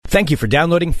Thank you for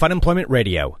downloading Fun Employment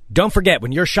Radio. Don't forget,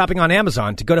 when you're shopping on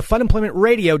Amazon, to go to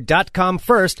funemploymentradio.com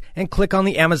first and click on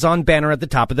the Amazon banner at the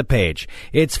top of the page.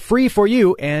 It's free for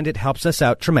you, and it helps us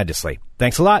out tremendously.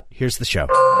 Thanks a lot. Here's the show.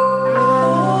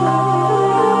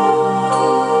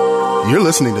 You're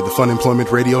listening to the Fun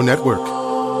Employment Radio Network. The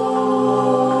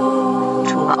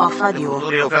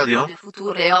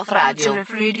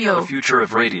future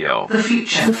of radio. The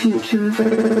future of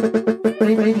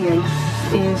radio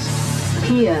is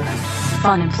here.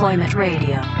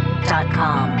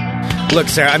 FunemploymentRadio.com. Look,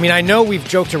 Sarah, I mean, I know we've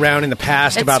joked around in the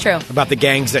past about the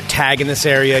gangs that tag in this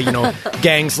area, you know,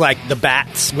 gangs like the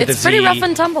Bats with the Z. It's pretty rough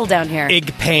and tumble down here.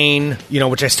 Ig Pain, you know,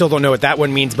 which I still don't know what that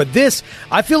one means. But this,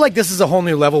 I feel like this is a whole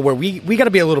new level where we got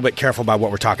to be a little bit careful about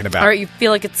what we're talking about. All right, you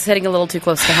feel like it's hitting a little too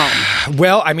close to home.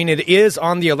 Well, I mean, it is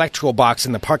on the electrical box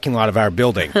in the parking lot of our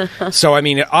building. So, I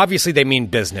mean, obviously they mean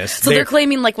business. So they're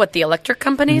claiming, like, what, the electric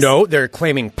companies? No, they're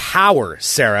claiming power,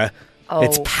 Sarah. Oh.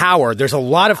 It's power. There's a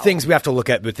lot of things we have to look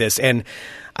at with this. And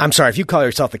I'm sorry, if you call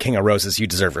yourself the King of Roses, you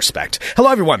deserve respect. Hello,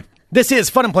 everyone. This is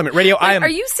Fun Employment Radio. Are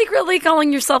you secretly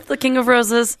calling yourself the King of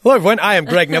Roses? Hello, everyone. I am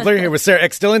Greg Nibbler here with Sarah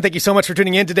X. Dillon. Thank you so much for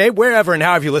tuning in today, wherever and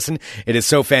however you listen. It is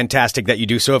so fantastic that you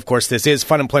do so. Of course, this is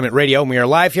Fun Employment Radio, and we are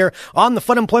live here on the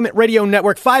Fun Employment Radio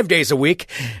Network 5 days a week,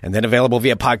 and then available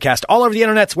via podcast all over the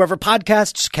internets, wherever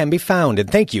podcasts can be found.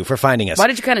 And thank you for finding us. Why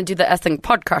did you kind of do the S thing,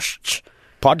 podcast?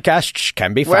 Podcasts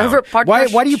can be found.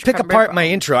 Why do you pick apart my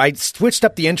intro? I switched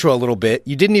up the intro a little bit.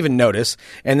 You didn't even notice,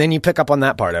 and then you pick up on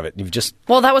that part of it. You've just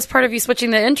that was part of you switching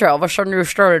the intro. All of a sudden, you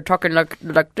started talking like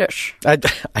this. I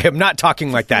am not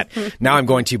talking like that. Now I'm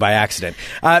going to by accident.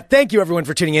 Thank you, everyone,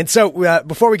 for tuning in. So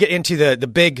before we get into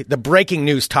the breaking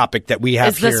news topic that we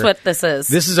have here, is this what this is?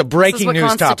 This is a breaking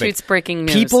news topic. Constitutes breaking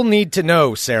news. People need to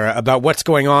know, Sarah, about what's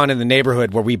going on in the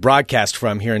neighborhood where we broadcast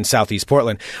from here in Southeast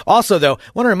Portland. Also, though,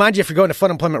 I want to remind you, if you're going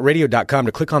to funemploymentradio.com,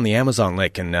 to click on the Amazon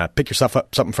link and pick yourself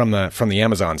up something from the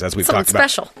Amazons, as we've talked about.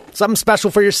 Something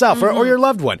special for yourself or your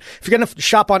loved one. If you're going to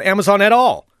shop on Amazon at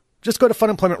all, just go to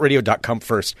funemploymentradio.com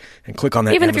first and click on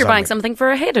that Even Amazon if you're buying link. something for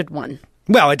a hated one.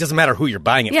 Well, it doesn't matter who you're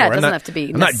buying it for. Yeah, it doesn't have to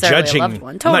be necessarily a loved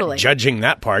one. Totally. I'm not judging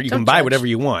that part. You can buy whatever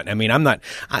you want. I mean, I'm not...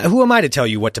 who am I to tell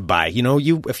you what to buy? You know,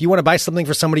 if you want to buy something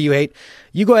for somebody you hate,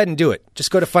 you go ahead and do it. Just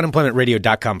go to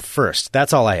funemploymentradio.com first.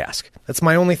 That's all I ask. That's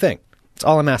my only thing. That's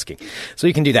all I'm asking. So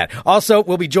you can do that. Also,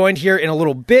 we'll be joined here in a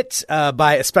little bit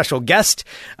by a special guest.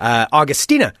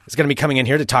 Augustina is going to be coming in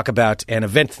here to talk about an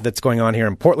event that's going on here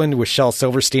in Portland with Shel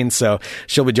Silverstein. So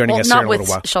she'll be joining us here in a little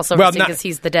while. Not with Shel Silverstein because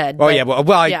he's the dead. Oh,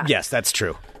 yeah. Yes, that's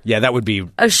true. Yeah, that would be...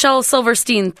 a Shel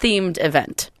Silverstein themed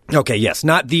event. Okay, yes,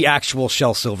 not the actual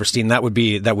Shel Silverstein. That would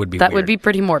be weird. Would be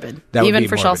pretty morbid, even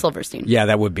for Shel Silverstein. Yeah,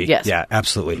 that would be. Yes. Yeah,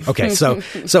 absolutely. Okay, so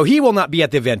he will not be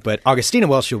at the event, but Augustina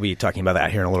will. She'll be talking about that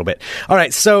here in a little bit. All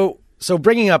right, so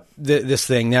bringing up this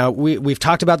thing now, we've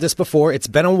talked about this before. It's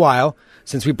been a while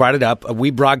since we brought it up.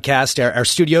 We broadcast our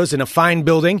studios in a fine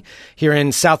building here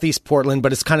in Southeast Portland,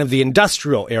 but it's kind of the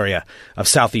industrial area of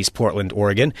Southeast Portland,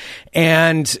 Oregon.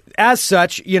 And as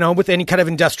such, you know, with any kind of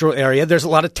industrial area, there's a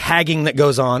lot of tagging that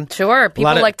goes on. Sure,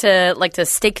 people like to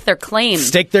stake their claim.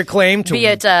 To be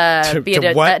it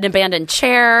an abandoned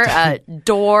chair, a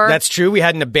door. That's true. We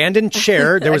had an abandoned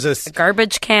chair. There was a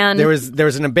garbage can. There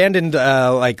was an abandoned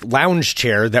lounge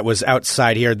chair that was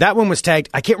outside here. That one was tagged.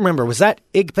 I can't remember. Was that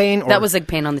Ig Pain? That was Ig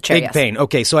Pain on the chair. Ig Pain.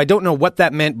 Okay, so I don't know what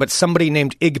that meant, but somebody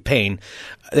named Ig Pain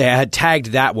had tagged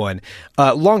that one.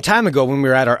 A long time ago, when we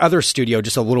were at our other studio,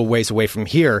 just a little ways away from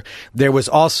here, there was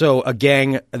also a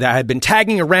gang that had been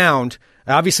tagging around.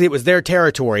 Obviously, it was their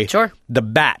territory. Sure. The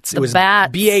Bats. It was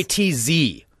Bats.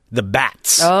 BATZ. The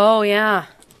Bats. Oh, yeah.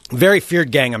 Very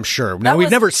feared gang, I'm sure. Now,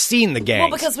 we've never seen the gang.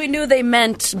 Well, because we knew they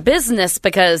meant business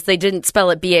because they didn't spell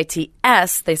it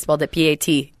BATS. They spelled it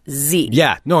BATZ.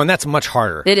 Yeah. No, and that's much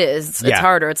harder. It is. It's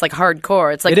harder. It's like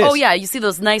hardcore. It's like, you see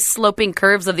those nice sloping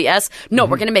curves of the S? No,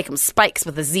 we're going to make them spikes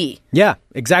with a Z. Yeah,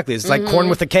 exactly. It's like corn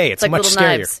with a K. It's much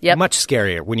scarier. Knives. Yep. Much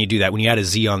scarier when you do that, when you add a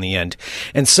Z on the end.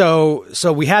 And so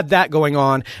we had that going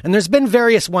on, and there's been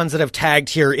various ones that have tagged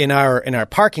here in our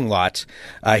parking lot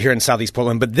here in Southeast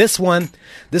Portland. But this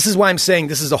is why I'm saying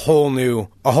this is a whole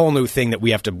new thing that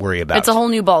we have to worry about. It's a whole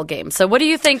new ball game. So what do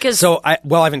you think is...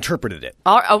 I've interpreted it.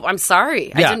 Oh, I'm sorry.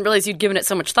 Yeah. I didn't realize you'd given it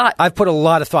so much thought. I've put a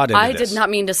lot of thought into this. I did not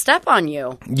mean to step on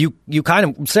you. You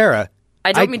kind of, Sarah...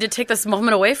 I don't mean to take this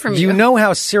moment away from you. You know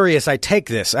how serious I take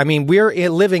this. I mean, we're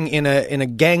living in a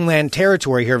gangland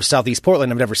territory here of Southeast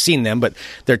Portland. I've never seen them, but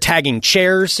they're tagging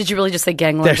chairs. Did you really just say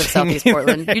gangland of Southeast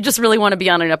Portland? You just really want to be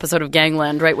on an episode of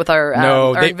Gangland, right, with our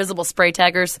invisible spray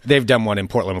taggers? They've done one in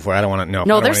Portland before. I don't want to know.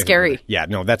 No, they're scary. Yeah,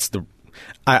 no, that's the...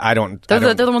 I don't...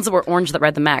 They're the ones that were orange that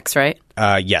ride the Max, right?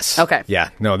 Yes. Okay.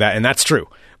 Yeah, no, that's true.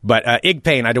 But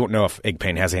Igpain, I don't know if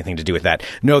Igpain has anything to do with that.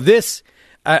 No, this.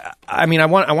 I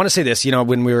want to say this.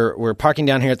 When we're parking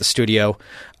down here at the studio,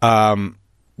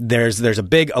 there's a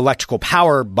big electrical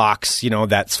power box.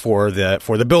 That's for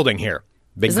the building here.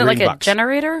 Big Isn't it green like box. a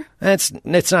generator?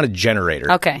 It's not a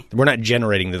generator. Okay. We're not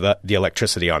generating the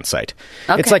electricity on site.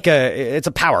 Okay. It's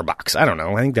a power box. I don't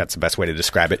know. I think that's the best way to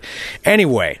describe it.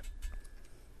 Anyway,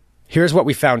 here's what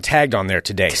we found tagged on there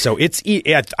today. So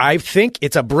I think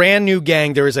it's a brand new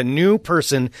gang. There is a new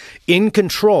person in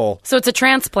control. So it's a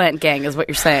transplant gang is what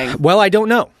you're saying. Well, I don't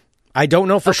know. I don't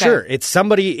know for Okay. sure. It's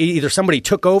either somebody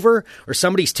took over or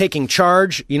somebody's taking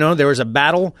charge. There was a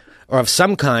battle or of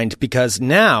some kind, because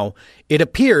now it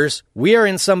appears we are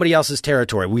in somebody else's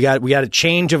territory. We got a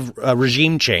change of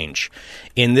regime change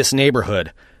in this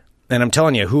neighborhood. And I'm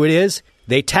telling you who it is.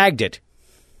 They tagged it.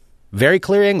 Very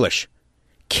clear English.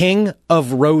 King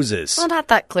of Roses. Well, not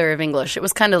that clear of English. It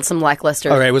was kind of some lackluster.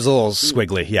 All right, it was a little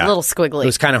squiggly, yeah. A little squiggly. It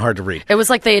was kind of hard to read. It was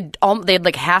like they had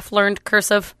like half learned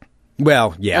cursive.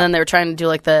 Well, yeah. And then they were trying to do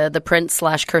like the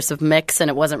print/cursive mix, and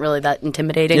it wasn't really that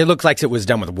intimidating. It looked like it was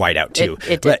done with whiteout too.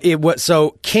 It did. But it was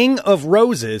so King of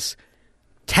Roses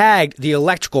tagged the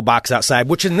electrical box outside,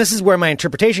 and this is where my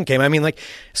interpretation came. I mean,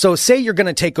 so say you're going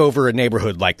to take over a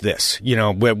neighborhood like this,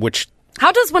 which.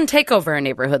 How does one take over a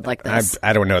neighborhood like this?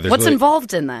 I don't know. What's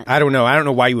involved in that? I don't know. I don't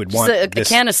know why you would want a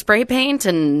can of spray paint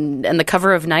and the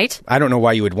cover of night? I don't know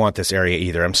why you would want this area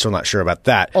either. I'm still not sure about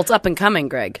that. Well, it's up and coming,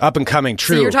 Greg. Up and coming,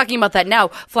 true. So you're talking about that now.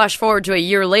 Flash forward to a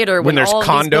year later when there's all of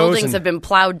condos these buildings have been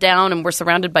plowed down and we're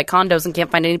surrounded by condos and can't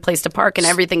find any place to park and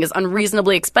everything is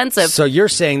unreasonably expensive. So you're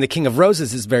saying the King of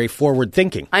Roses is very forward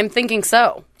thinking. I'm thinking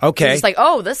so. Okay. It's like,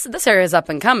 this area is up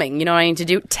and coming. You know what I need to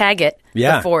do? Tag it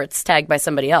before it's tagged by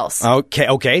somebody else.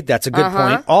 Okay, that's a good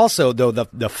point. Also, though,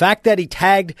 the fact that he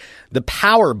tagged the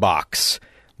power box,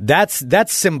 that's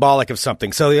symbolic of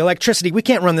something. So the electricity, we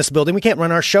can't run this building. We can't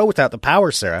run our show without the power,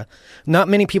 Sarah. Not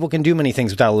many people can do many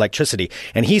things without electricity.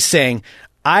 And he's saying,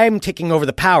 I'm taking over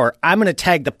the power. I'm going to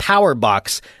tag the power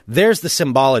box. There's the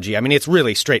symbology. I mean, it's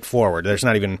really straightforward. There's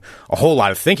not even a whole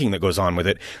lot of thinking that goes on with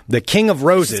it. The King of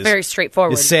Roses It's very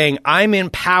straightforward. is saying, I'm in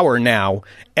power now.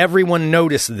 Everyone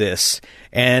notice this.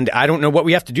 And I don't know what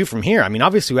we have to do from here. I mean,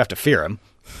 obviously we have to fear him.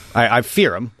 I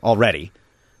fear him already.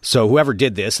 So whoever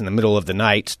did this in the middle of the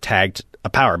night tagged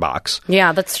a power box.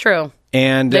 Yeah, that's true.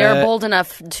 And they're bold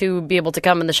enough to be able to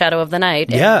come in the shadow of the night.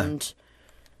 Yeah.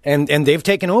 And they've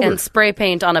taken over. And spray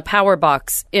paint on a power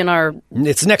box in our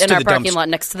parking lot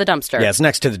next to the dumpster. Yeah, it's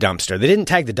next to the dumpster. They didn't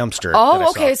tag the dumpster. Oh,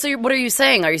 okay. So what are you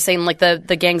saying? Are you saying like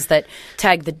the gangs that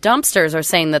tag the dumpsters are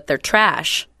saying that they're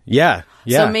trash? Yeah.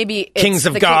 So maybe it's Kings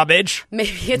of garbage. Maybe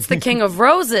it's the King of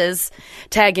Roses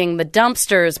tagging the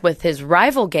dumpsters with his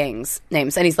rival gangs'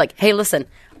 names. And he's like, hey, listen,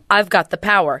 I've got the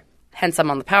power. Hence, I'm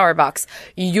on the power box.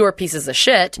 You're pieces of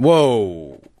shit.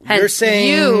 Whoa. Hence, You're saying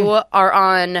you are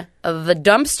on the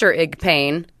dumpster,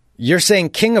 Igpain. You're saying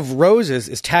King of Roses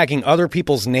is tagging other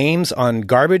people's names on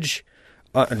garbage?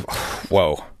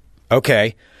 Whoa.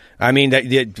 Okay. I mean,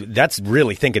 that's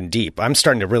really thinking deep. I'm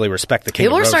starting to really respect the King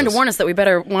of Roses. People are starting to warn us that we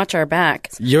better watch our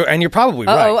back. You're probably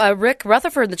right. Rick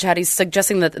Rutherford in the chat, he's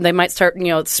suggesting that they might start,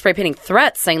 spray painting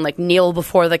threats, saying like, kneel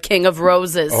before the King of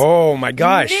Roses. Oh, my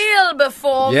gosh. Kneel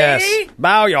before me.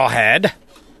 Bow your head.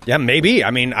 Yeah, maybe.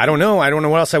 I mean, I don't know. I don't know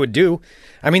what else I would do.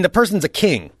 I mean, the person's a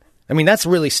king. I mean, that's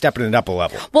really stepping it up a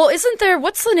level. Well, isn't there,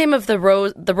 what's the name of the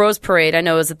Rose Parade? I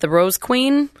know, is it the Rose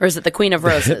Queen or is it the Queen of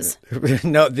Roses?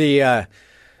 No, the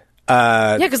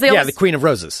Queen of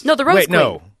Roses. No, the Rose Queen.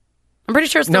 No. I'm pretty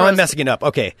sure it's the No, Rose. I'm messing it up.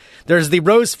 Okay. There's the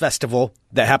Rose Festival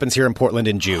that happens here in Portland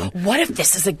in June. What if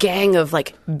this is a gang of,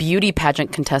 like, beauty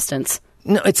pageant contestants?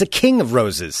 No, it's a King of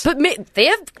Roses. But they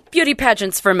have beauty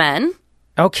pageants for men.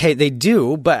 Okay, they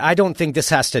do, but I don't think this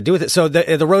has to do with it. So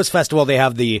the Rose Festival, they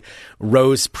have the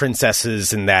Rose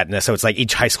Princesses and that. And so it's like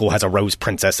each high school has a Rose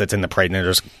Princess that's in the parade, and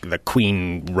there's the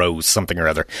Queen Rose something or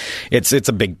other. It's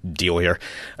a big deal here.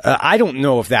 I don't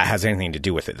know if that has anything to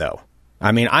do with it, though.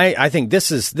 I mean, I think this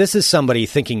is somebody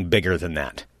thinking bigger than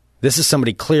that. This is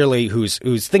somebody clearly who's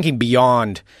thinking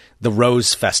beyond the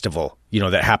Rose Festival,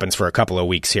 that happens for a couple of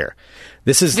weeks here.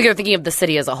 This is They're thinking of the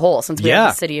city as a whole, since we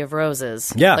have the City of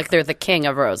Roses. Yeah. Like they're the King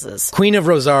of Roses. Queen of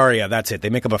Rosaria, that's it. They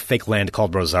make up a fake land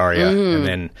called Rosaria. And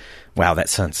then, wow, that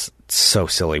sounds so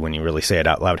silly when you really say it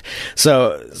out loud.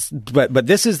 So, but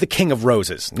this is the King of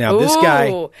Roses. Now, this guy...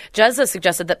 Jezza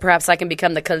suggested that perhaps I can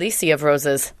become the Khaleesi of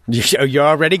Roses. You're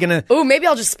already going to... Ooh, maybe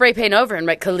I'll just spray paint over and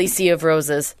write Khaleesi of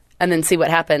Roses. And then see what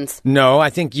happens. No,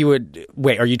 I think you would...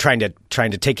 Wait, are you trying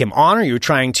to take him on, or are you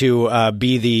trying to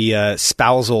be the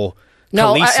spousal...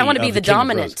 No, Khaleesi I want to be of the King of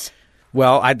dominant. Roses?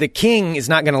 Well, the king is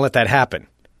not going to let that happen.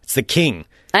 It's the king.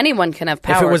 Anyone can have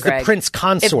power, If it was Greg. the prince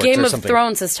consort If Game or of something.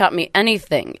 Thrones has taught me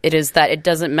anything, it is that it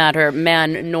doesn't matter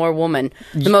man nor woman.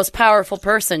 The most powerful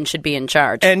person should be in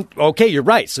charge. And, okay, you're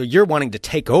right. So you're wanting to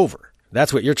take over.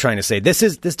 That's what you're trying to say. This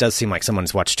does seem like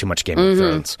someone's watched too much Game of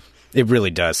Thrones. It really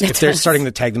does. If they're starting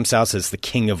to tag themselves as the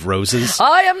King of Roses.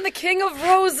 I am the King of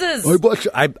Roses.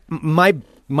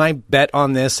 My bet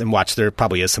on this, and watch, there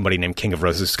probably is somebody named King of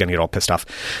Roses who's going to get all pissed off.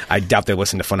 I doubt they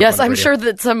listen to Fun Yes, Employment I'm Radio. sure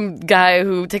that some guy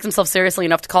who takes himself seriously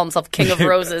enough to call himself King of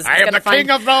Roses I is am going to the find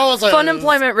King of Roses. Fun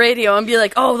Employment Radio and be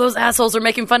like, oh, those assholes are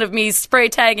making fun of me spray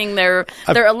tagging their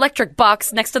electric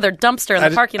box next to their dumpster in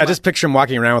the parking lot. I just picture him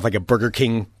walking around with like a Burger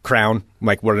King crown,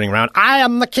 like running around. I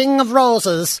am the King of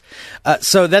Roses.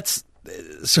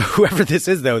 So whoever this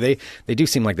is, though, they do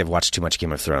seem like they've watched too much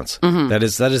Game of Thrones. Mm-hmm. That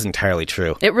is entirely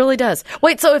true. It really does.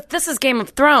 Wait, so if this is Game of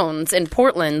Thrones in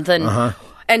Portland, then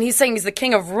and he's saying he's the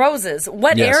King of Roses,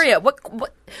 what Yes. area?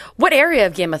 What area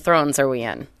of Game of Thrones are we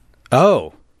in?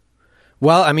 Oh.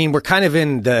 Well, I mean, we're kind of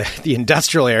in the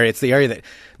industrial area. It's the area that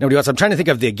nobody wants. I'm trying to think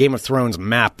of the Game of Thrones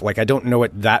map. Like, I don't know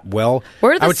it that well.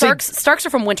 Where are I the would say- Starks? Starks are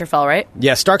from Winterfell, right?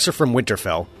 Yeah, Starks are from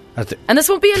Winterfell. And this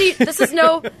won't be any. This is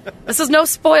no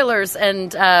spoilers.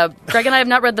 And Greg and I have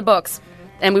not read the books,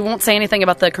 and we won't say anything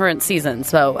about the current season.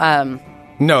 So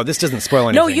No, this doesn't spoil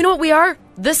anything. no, you know what we are?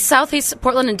 This Southeast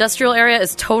Portland industrial area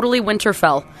is totally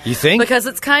Winterfell. You think? Because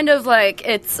it's kind of like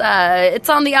it's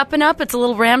on the up and up. It's a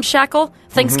little ramshackle.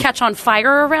 Things catch on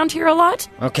fire around here a lot.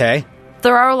 Okay.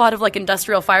 There are a lot of like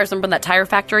industrial fires. Remember when that tire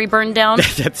factory burned down?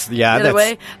 The other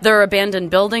way. There are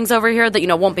abandoned buildings over here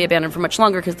that won't be abandoned for much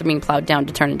longer because they're being plowed down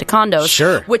to turn into condos.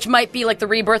 Sure. Which might be like the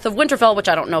rebirth of Winterfell, which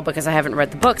I don't know because I haven't read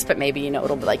the books, but maybe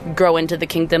it'll like grow into the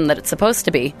kingdom that it's supposed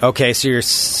to be. Okay, so you're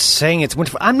saying it's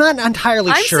Winterfell. I'm not entirely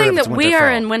I'm sure saying if it's that we are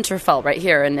Winterfell. in Winterfell right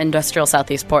here in industrial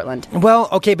Southeast Portland. Well,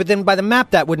 okay, but then by the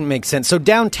map that wouldn't make sense. So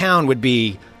downtown would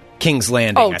be King's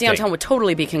Landing. Oh, I downtown think. would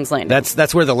totally be King's Landing.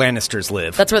 That's where the Lannisters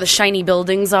live. That's where the shiny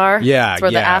buildings are. Yeah, That's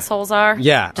where the yeah. assholes are.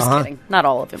 Yeah, Just kidding. Not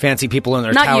all of them. Fancy people in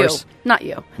their Not towers. you. Not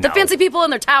you. The No. fancy people in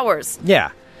their towers.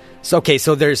 Yeah. So okay,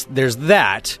 so there's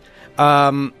that.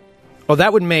 Well,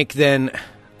 that would make then.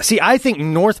 See, I think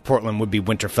North Portland would be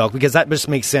Winterfell because that just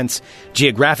makes sense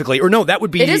geographically. Or no, that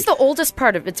would be. It is the oldest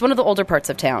part of. It's one of the older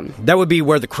parts of town. That would be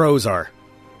where the crows are.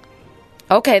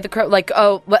 Okay,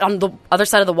 what, on the other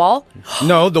side of the wall?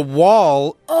 No, the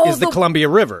wall is the the- Columbia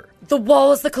River. The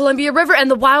wall is the Columbia River, and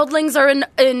the wildlings are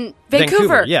in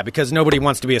Vancouver. Yeah, because nobody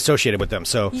wants to be associated with them.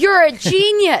 So You're a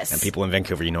genius. and people in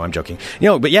Vancouver, I'm joking.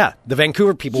 But yeah, the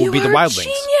Vancouver people would be the You are a wildlings.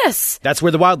 genius. That's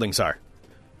where the wildlings are.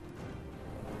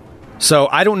 So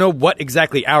I don't know what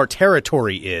exactly our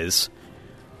territory is.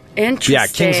 Interesting. Yeah,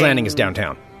 King's Landing is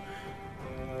downtown.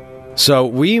 So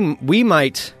we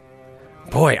might.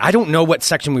 Boy, I don't know what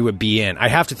section we would be in. I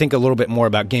have to think a little bit more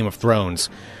about Game of Thrones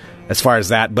as far as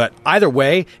that. But either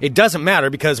way, it doesn't matter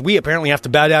because we apparently have to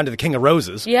bow down to the King of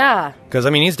Roses. Yeah. Because,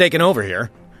 he's taking over here.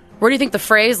 Where do you think the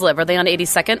Freys live? Are they on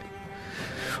 82nd?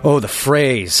 Oh, the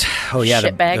phrase. Oh, yeah.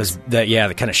 Shitbags?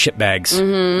 The kind of shitbags.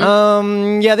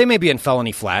 Mm-hmm. Yeah, they may be in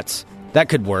Felony Flats. That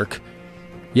could work.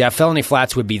 Yeah, Felony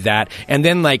Flats would be that. And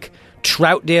then,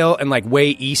 Troutdale and, way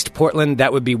east Portland,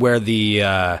 that would be where the,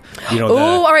 Oh,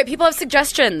 all right. People have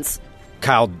suggestions.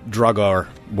 Kyle Drago or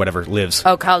whatever lives.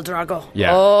 Oh, Khal Drogo. Yeah.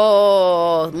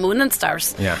 Oh, Moon and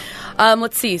Stars. Yeah.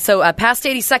 Let's see. So past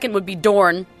 82nd would be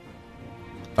Dorne.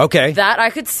 Okay. That,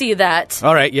 I could see that.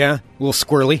 All right, yeah. A little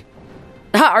squirrely.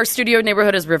 Our studio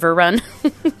neighborhood is River Run.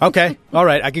 Okay. All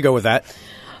right, I could go with that.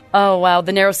 Oh, wow.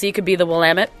 The Narrow Sea could be the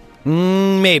Willamette.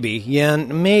 Maybe. Yeah,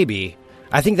 maybe.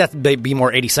 I think that'd be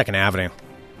more 82nd Avenue.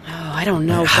 Oh, I don't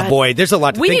know. Ah, boy, there's a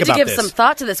lot to we think need to about give this. some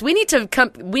thought to this. We need to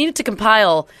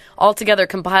compile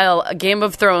a Game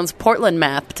of Thrones Portland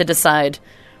map to decide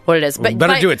what it is. But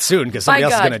better do it soon because somebody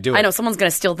else is going to do it. I know someone's going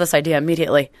to steal this idea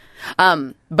immediately.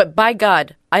 But by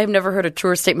God, I have never heard a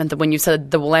truer statement than when you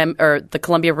said the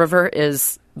Columbia River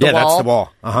is the wall. Yeah, that's the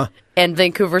wall. Uh-huh. And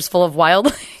Vancouver's full of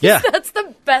wildlings. Yeah. That's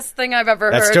the best thing I've ever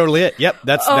heard. That's totally it. Yep,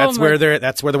 that's where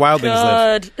the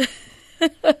wildlings live.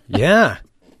 God. Yeah,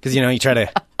 because you try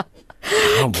to.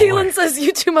 Oh, boy. Keelan says,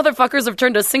 you two motherfuckers have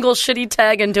turned a single shitty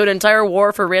tag into an entire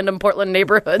war for random Portland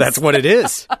neighborhoods. That's what it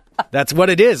is. That's what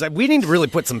it is. We need to really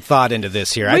put some thought into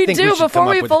this here. We I think do, we should before come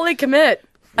up we with, fully commit.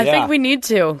 I Yeah. think we need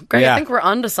to. Greg, Yeah. I think we're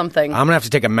onto something. I'm going to have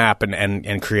to take a map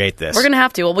and create this. We're going to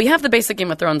have to. Well, we have the basic Game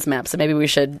of Thrones map, so maybe we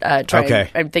should try Okay.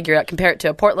 and figure out, compare it to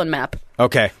a Portland map.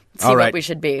 Okay. See All right. what we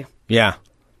should be. Yeah.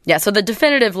 Yeah, so the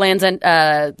definitive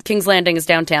King's Landing is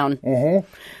downtown. Mm-hmm.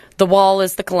 The wall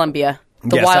is the Columbia.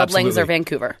 The Yes, wildlings absolutely. are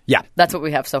Vancouver. Yeah. That's what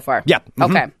we have so far. Yeah.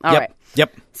 Mhm. Okay. All right.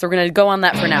 Yep. So we're going to go on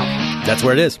that for now. That's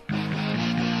where it is.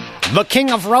 The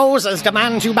King of Roses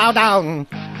demands you bow down.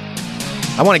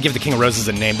 I want to give the King of Roses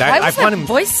a name. Why was that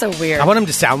voice so weird? I want him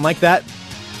to sound like that.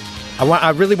 I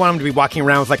really want him to be walking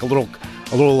around with like a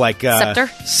little like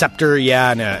scepter,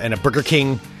 yeah, and a Burger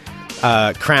King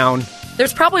crown.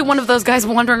 There's probably one of those guys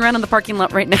wandering around in the parking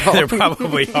lot right now. There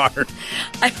probably are.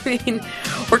 I mean,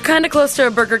 we're kind of close to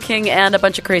a Burger King and a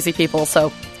bunch of crazy people,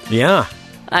 so yeah,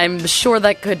 I'm sure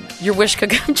that your wish could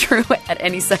come true at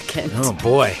any second. Oh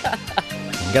boy,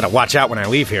 you gotta watch out when I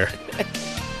leave here.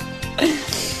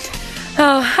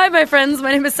 Oh, hi, my friends.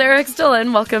 My name is Sarah X.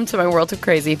 Dillon. Welcome to my world of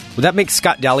crazy. Would that make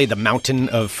Scott Daly the mountain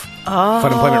of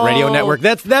Fun Employment Radio Network?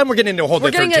 Then we're getting into a whole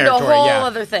different territory. We're getting into a whole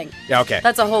other thing. Yeah, okay.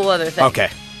 That's a whole other thing. Okay.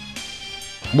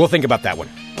 We'll think about that one.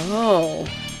 Oh.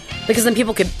 Because then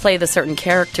people could play the certain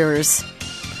characters.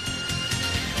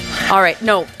 All right.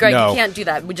 No, Greg, you can't do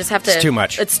that. We just have to... It's too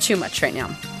much. It's too much right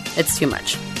now. It's too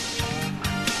much.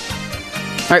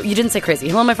 All right, you didn't say crazy.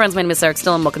 Hello, my friends. My name is Sarah X.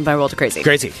 Dillon. Welcome to my world of crazy.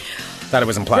 Crazy. Thought it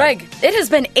was implied. Greg, it has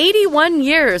been 81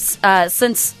 years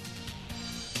since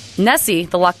Nessie,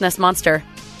 the Loch Ness Monster,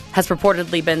 has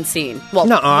reportedly been seen. Well,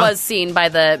 was seen by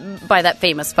that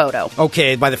famous photo.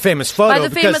 Okay, by the famous photo,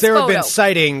 because there have been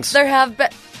sightings. There have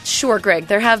been... Sure, Greg,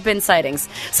 there have been sightings.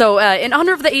 So, in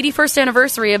honor of the 81st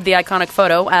anniversary of the iconic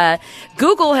photo,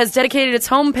 Google has dedicated its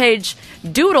homepage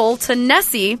Doodle to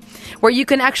Nessie, where you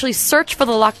can actually search for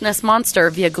the Loch Ness Monster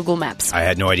via Google Maps. I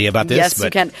had no idea about this. Yes, you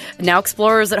can. Now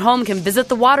explorers at home can visit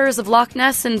the waters of Loch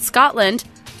Ness in Scotland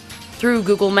through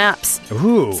Google Maps.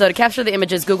 Ooh. So to capture the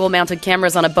images, Google mounted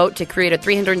cameras on a boat to create a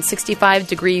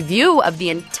 365-degree view of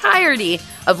the entirety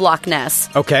of Loch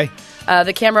Ness. Okay.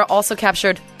 The camera also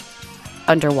captured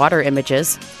underwater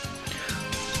images.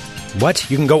 What?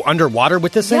 You can go underwater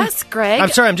with this thing? Yes, Greg. I'm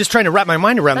sorry, I'm just trying to wrap my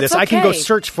mind around this. Okay. I can go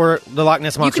search for the Loch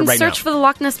Ness Monster right now. You can search for the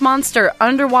Loch Ness Monster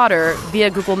underwater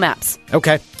via Google Maps.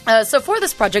 Okay. So for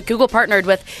this project, Google partnered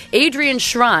with Adrian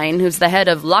Shrine, who's the head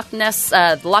of Loch Ness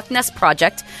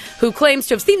Project, who claims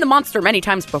to have seen the monster many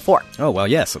times before. Oh, well,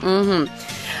 yes.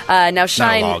 Mm-hmm. Now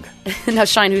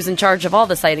Shine, who's in charge of all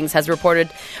the sightings, has reported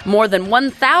more than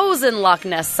 1,000 Loch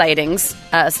Ness sightings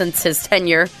since his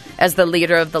tenure as the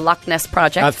leader of the Loch Ness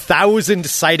Project. 1,000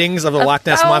 sightings of the Loch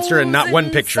Ness Monster and not one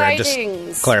picture. I'm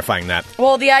just clarifying that.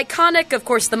 Well, the iconic, of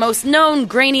course, the most known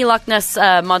grainy Loch Ness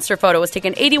Monster photo was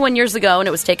taken 81 years ago, and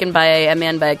it was taken by a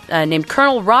man named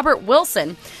Colonel Robert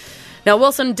Wilson. Now,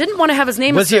 Wilson didn't want to have his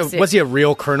name associated. Was he a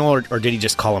real colonel, or did he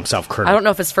just call himself Colonel? I don't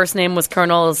know if his first name was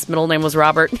Colonel, his middle name was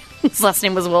Robert, his last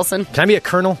name was Wilson. Can I be a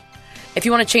colonel? If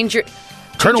you want to change your...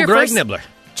 Colonel Greg Nibbler.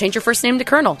 Change your first name to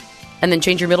Colonel, and then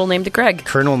change your middle name to Greg.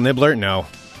 Colonel Nibbler? No.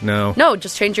 No,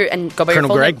 just change and go by Colonel your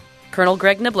full Greg? name. Colonel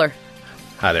Greg Nibbler.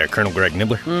 Hi there, Colonel Greg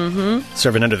Nibbler. Mm-hmm.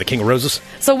 Serving under the King of Roses.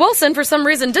 So Wilson, for some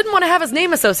reason, didn't want to have his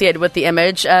name associated with the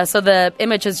image, so the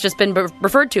image has just been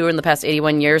referred to in the past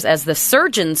 81 years as the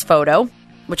surgeon's photo,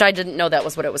 which I didn't know that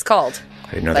was what it was called.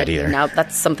 I didn't know that either. Now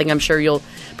that's something I'm sure you'll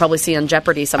probably see on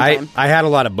Jeopardy sometime. I had a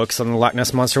lot of books on the Loch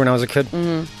Ness Monster when I was a kid.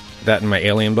 Mm-hmm. That and my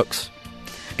alien books.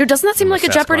 Dude, doesn't that seem like a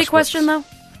Jeopardy question, though?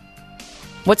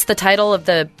 What's the title of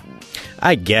the...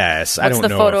 I guess. I don't know.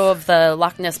 What's the photo of the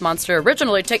Loch Ness Monster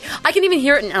originally taken? I can even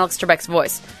hear it in Alex Trebek's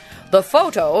voice. The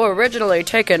photo, originally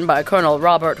taken by Colonel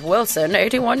Robert Wilson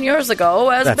 81 years ago,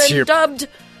 has been dubbed...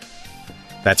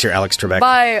 That's your Alex Trebek.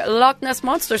 By Loch Ness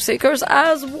Monster Seekers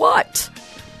as what?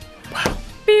 Wow.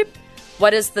 Beep.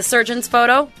 What is the surgeon's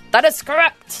photo? That is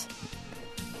correct.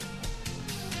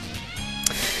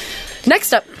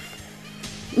 Next up.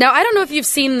 Now, I don't know if you've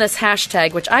seen this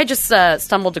hashtag, which I just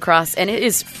stumbled across, and it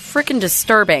is freaking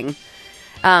disturbing.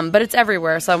 But it's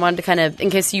everywhere, so I wanted to kind of, in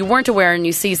case you weren't aware and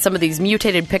you see some of these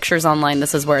mutated pictures online,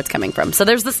 this is where it's coming from. So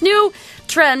there's this new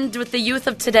trend with the youth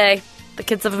of today, the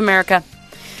kids of America,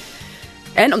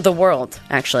 and the world,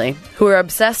 actually, who are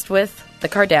obsessed with the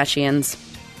Kardashians.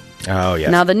 Oh, yes.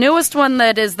 Now, the newest one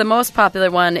that is the most popular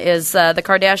one is the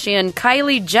Kardashian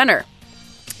Kylie Jenner.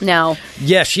 Now,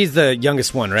 yeah, she's the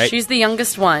youngest one, right? She's the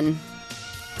youngest one.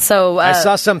 So I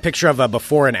saw some picture of a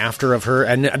before and after of her,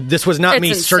 and this was not me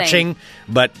insane. searching,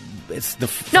 but it's the it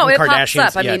Kardashians.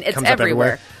 Pops up. I mean, it's comes up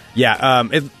everywhere. Yeah,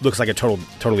 it looks like a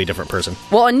totally different person.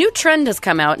 Well, a new trend has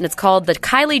come out, and it's called the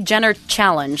Kylie Jenner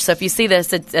Challenge. So if you see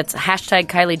this, it's hashtag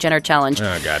Kylie Jenner Challenge.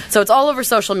 Oh, God. So it's all over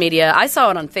social media. I saw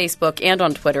it on Facebook and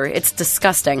on Twitter. It's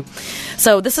disgusting.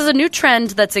 So this is a new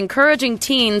trend that's encouraging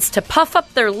teens to puff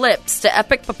up their lips to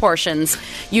epic proportions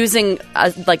using,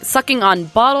 like, sucking on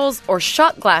bottles or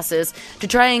shot glasses to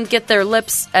try and get their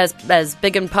lips as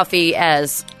big and puffy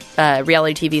as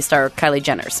reality TV star Kylie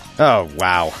Jenner's. Oh,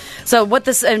 wow. So what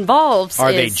this involves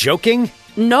Are they joking?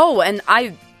 No, and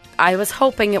I was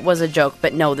hoping it was a joke,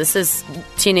 but no, this is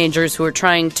teenagers who are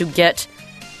trying to get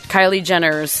Kylie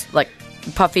Jenner's, like,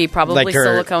 puffy, probably Like her-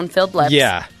 silicone-filled lips.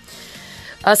 Yeah.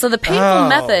 So the painful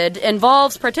method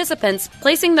involves participants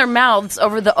placing their mouths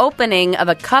over the opening of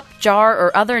a cup, jar,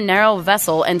 or other narrow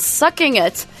vessel and sucking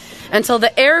it until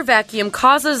the air vacuum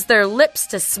causes their lips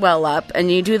to swell up.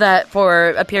 And you do that for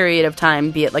a period of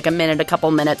time, be it like a minute, a couple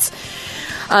minutes.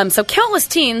 So countless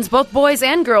teens, both boys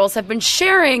and girls, have been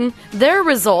sharing their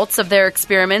results of their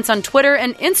experiments on Twitter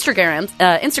and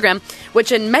Instagram,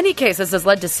 which in many cases has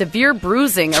led to severe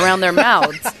bruising around their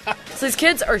mouths. So these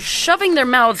kids are shoving their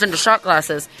mouths into shot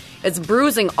glasses. It's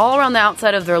bruising all around the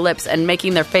outside of their lips and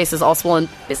making their faces all swollen,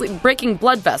 basically breaking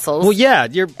blood vessels. Well, yeah,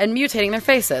 and mutating their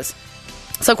faces.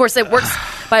 So, of course, it works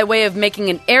by way of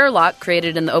making an airlock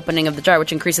created in the opening of the jar,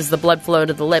 which increases the blood flow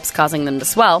to the lips, causing them to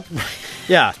swell.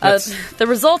 Yeah. The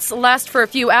results last for a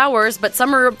few hours, but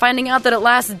some are finding out that it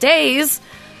lasts days,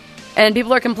 and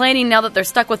people are complaining now that they're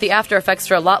stuck with the after effects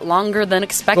for a lot longer than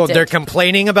expected. Oh, they're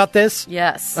complaining about this?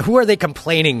 Yes. Who are they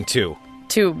complaining to?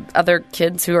 To other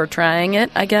kids who are trying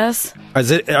it, I guess. Are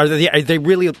they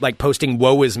really like posting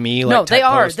 "woe is me"? Like, no, they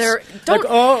are. posts? They're like,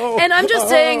 and I'm just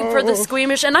saying for the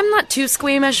squeamish, and I'm not too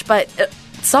squeamish, but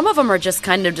some of them are just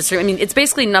kind of disturbing. I mean, it's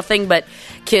basically nothing but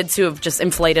kids who have just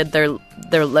inflated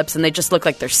their lips, and they just look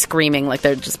like they're screaming, like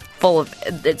they're just full of.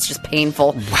 It's just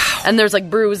painful. Wow. And there's like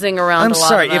bruising around. I'm a lot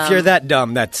sorry of them. if you're that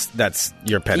dumb. That's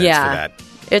your penance for that.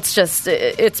 It's just,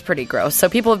 it's pretty gross. So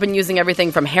people have been using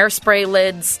everything from hairspray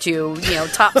lids to,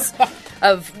 tops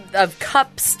of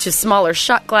cups to smaller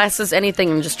shot glasses,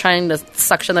 anything, and just trying to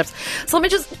suction lips. So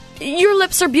your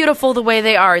lips are beautiful the way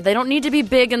they are. They don't need to be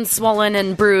big and swollen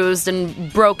and bruised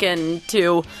and broken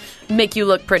to make you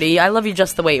look pretty. I love you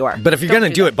just the way you are. But if you're going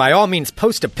to do it, by all means,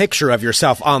 post a picture of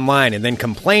yourself online and then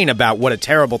complain about what a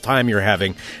terrible time you're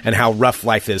having and how rough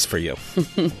life is for you.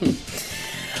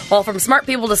 Well, from smart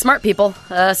people to smart people,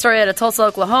 a story out of Tulsa,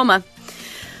 Oklahoma.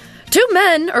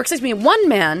 One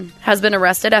man has been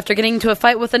arrested after getting into a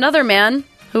fight with another man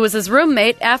who was his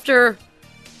roommate after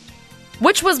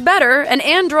which was better, an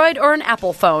Android or an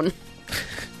Apple phone.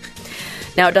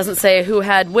 Now, it doesn't say who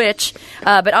had which,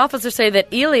 but officers say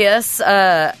that Elias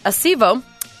Acevo,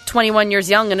 21 years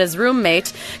young, and his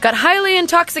roommate got highly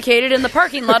intoxicated in the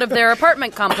parking lot of their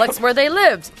apartment complex where they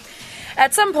lived.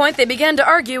 At some point, they began to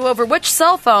argue over which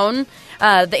cell phone,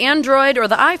 the Android or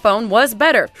the iPhone, was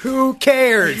better. Who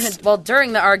cares? Well,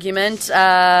 during the argument,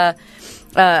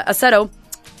 Aceto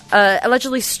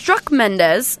allegedly struck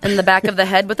Mendez in the back of the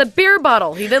head with a beer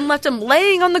bottle. He then left him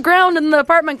laying on the ground in the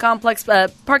apartment complex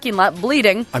parking lot,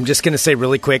 bleeding. I'm just going to say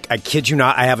really quick, I kid you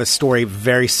not, I have a story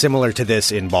very similar to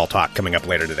this in Ball Talk coming up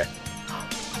later today.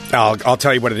 I'll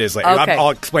tell you what it is later. Okay.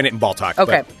 I'll explain it in Ball Talk.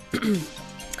 Okay.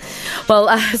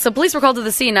 Well, so police were called to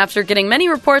the scene after getting many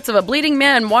reports of a bleeding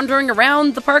man wandering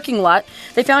around the parking lot.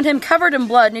 They found him covered in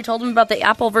blood, and he told them about the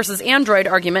Apple versus Android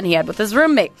argument he had with his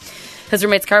roommate. His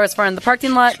roommate's car was found in the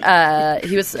parking lot.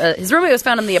 His roommate was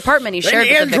found in the apartment he shared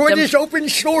with the victim. Android is open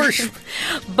source.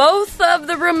 Both of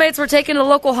the roommates were taken to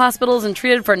local hospitals and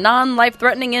treated for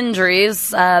non-life-threatening injuries.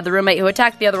 The roommate who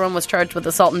attacked the other one was charged with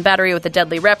assault and battery with a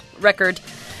deadly record.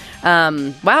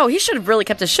 Wow, he should have really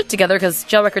kept his shit together because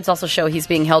jail records also show he's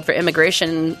being held for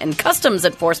immigration and customs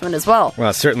enforcement as well.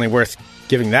 Well, it's certainly worth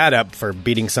giving that up for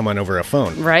beating someone over a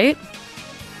phone. Right?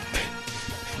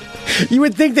 You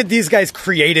would think that these guys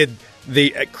created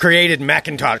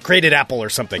Macintosh, created Apple or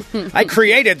something. I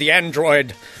created the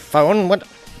Android phone. What?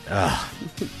 Oh,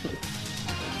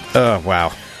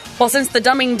 wow. Well, since the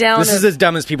dumbing down This is as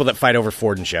dumb as people that fight over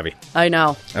Ford and Chevy. I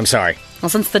know. I'm sorry. Well,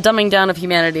 since the dumbing down of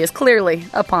humanity is clearly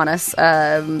upon us,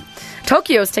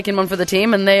 Tokyo's taking one for the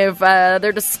team, and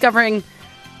they're discovering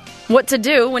what to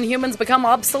do when humans become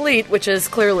obsolete, which is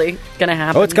clearly going to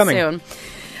happen it's coming soon.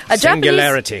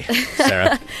 Singularity,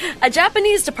 Sarah. A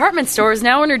Japanese department store is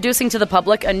now introducing to the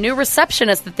public a new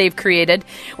receptionist that they've created,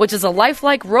 which is a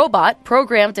lifelike robot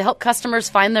programmed to help customers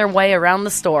find their way around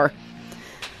the store.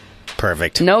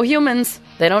 Perfect. No humans.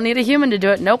 They don't need a human to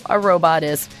do it. Nope, a robot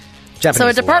is. Japanese So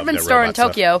a department store in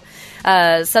Tokyo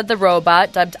said the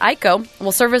robot, dubbed Aiko,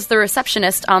 will serve as the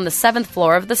receptionist on the 7th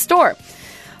floor of the store.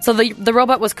 So the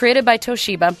robot was created by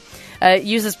Toshiba,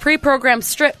 uses pre-programmed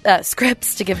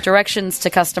scripts to give directions to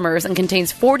customers, and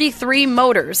contains 43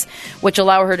 motors, which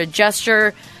allow her to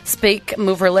gesture, speak,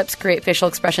 move her lips, create facial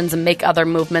expressions, and make other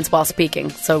movements while speaking.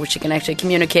 So she can actually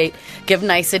communicate, give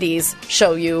niceties,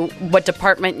 show you what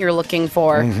department you're looking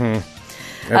for. Mm-hmm.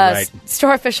 Right.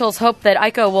 Store officials hope that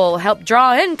Aiko will help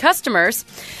draw in customers.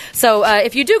 So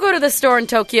if you do go to the store in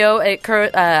Tokyo,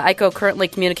 Aiko currently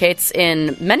communicates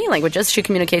in many languages. She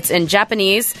communicates in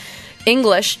Japanese,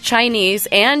 English, Chinese,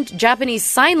 and Japanese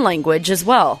Sign Language as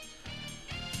well.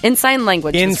 In sign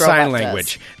language. In this robot sign does.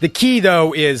 language. The key,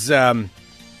 though, is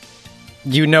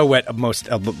you know what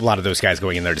a lot of those guys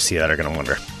going in there to see that are going to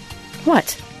wonder.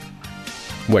 What?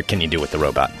 What can you do with the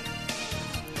robot?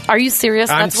 Are you serious?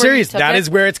 I'm That's where you serious. took That it? is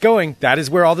where it's going. That is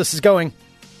where all this is going.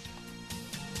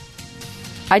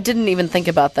 I didn't even think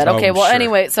about that. Oh, Okay, well, sure.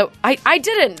 anyway, so I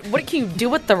didn't. What can you do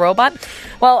with the robot?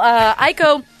 Well,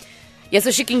 Aiko,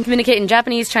 so she can communicate in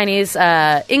Japanese, Chinese,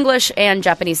 English, and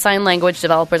Japanese Sign Language.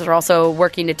 Developers are also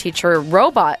working to teach her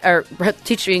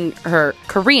teaching her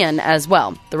Korean as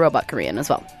well, the robot Korean as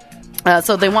well.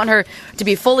 So they want her to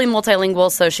be fully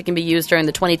multilingual so she can be used during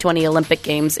the 2020 Olympic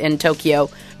Games in Tokyo,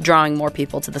 drawing more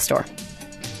people to the store.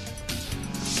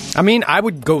 I mean, I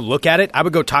would go look at it. I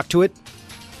would go talk to it.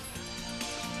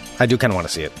 I do kind of want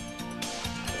to see it.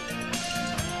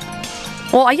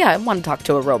 Well, yeah, I want to talk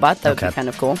to a robot. That would Okay. be kind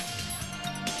of cool.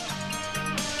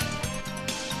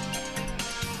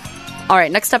 All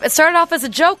right, next up. It started off as a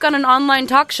joke on an online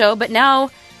talk show, but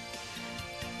now...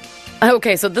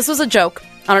 Okay, so this was a joke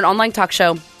on an online talk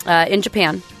show in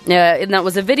Japan. And that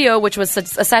was a video which was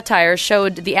a satire,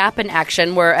 showed the app in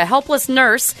action where a helpless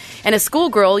nurse and a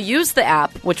schoolgirl used the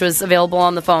app, which was available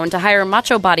on the phone, to hire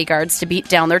macho bodyguards to beat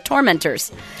down their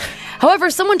tormentors. However,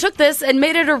 someone took this and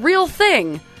made it a real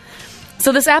thing.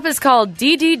 So this app is called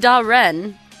Didi Da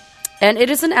Ren, and it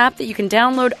is an app that you can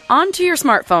download onto your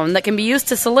smartphone that can be used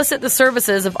to solicit the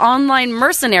services of online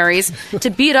mercenaries to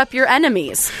beat up your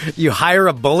enemies. You hire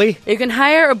a bully? You can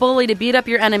hire a bully to beat up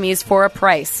your enemies for a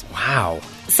price. Wow.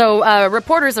 So a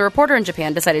reporter in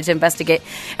Japan decided to investigate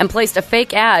and placed a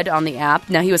fake ad on the app.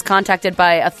 Now, he was contacted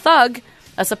by a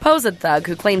supposed thug,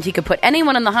 who claimed he could put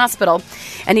anyone in the hospital,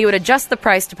 and he would adjust the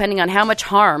price depending on how much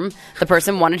harm the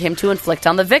person wanted him to inflict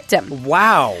on the victim.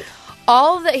 Wow.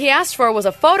 All that he asked for was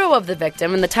a photo of the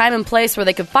victim and the time and place where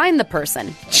they could find the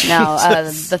person. Now,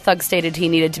 the thug stated he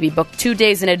needed to be booked 2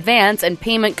 days in advance, and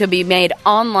payment could be made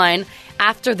online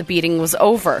after the beating was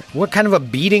over. What kind of a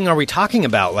beating are we talking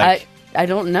about? Like, I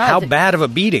don't know. how bad of a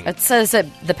beating? It says that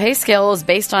the pay scale is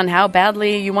based on how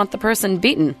badly you want the person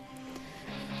beaten.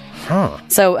 Huh.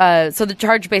 So the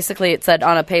charge basically, it said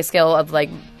on a pay scale of like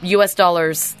US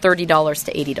dollars, $30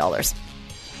 to $80.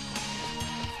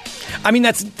 I mean,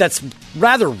 that's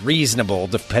rather reasonable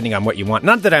depending on what you want.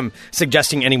 Not that I'm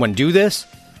suggesting anyone do this.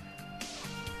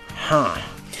 Huh.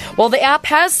 Well, the app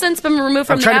has since been removed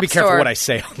from I'm the trying App to be careful Store. what I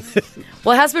say on this.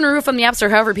 Well, it has been removed from the App Store.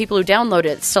 However, people who download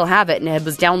it still have it, and it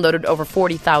was downloaded over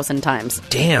 40,000 times.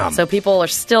 Damn. So people are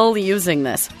still using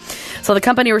this. So the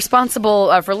company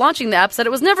responsible for launching the app said it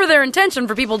was never their intention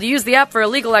for people to use the app for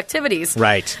illegal activities.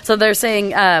 Right. So they're saying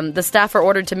the staff are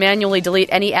ordered to manually delete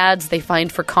any ads they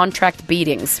find for contract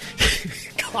beatings.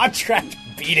 Contract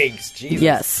beatings. Jesus.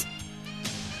 Yes.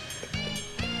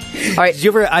 All right. Did you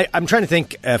ever? I'm trying to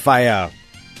think if I.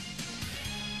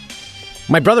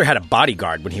 My brother had a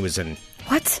bodyguard when he was in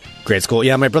What? grade school.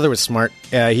 Yeah, my brother was smart.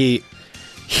 He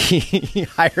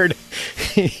hired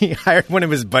one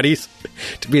of his buddies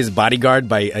to be his bodyguard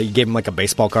by he gave him like a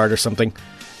baseball card or something,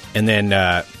 and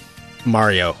then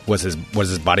Mario was his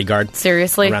bodyguard.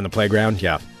 Seriously? Around the playground.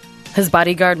 Yeah. His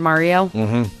bodyguard, Mario?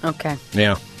 Mm-hmm. Okay.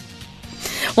 Yeah.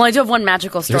 Well, I do have one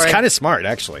magical He story. was kind of smart,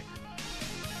 actually.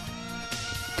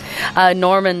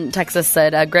 Norman, Texas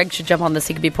said Greg should jump on this.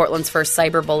 He could be Portland's first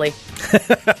cyberbully.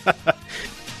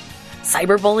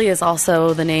 Cyberbully is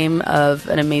also the name of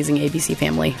an amazing ABC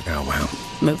Family Oh wow.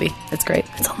 movie. It's great.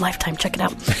 It's on Lifetime. Check it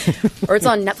out. Or it's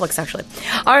on Netflix, actually.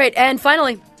 All right, and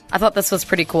finally, I thought this was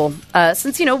pretty cool.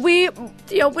 Since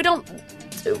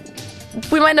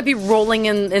we might not be rolling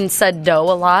in said dough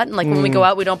a lot. And like when we go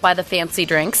out, we don't buy the fancy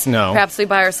drinks. No. Perhaps we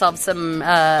buy ourselves some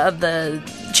of the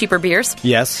cheaper beers.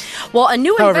 Yes. Well, a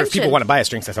new However, if invention. people want to buy us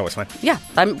drinks, that's always fine. Yeah,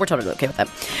 we're totally okay with that.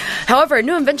 However, a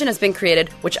new invention has been created,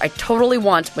 which I totally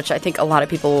want, which I think a lot of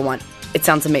people will want. It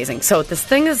sounds amazing. So this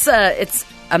thing is, it's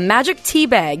a magic tea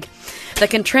bag that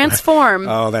can transform.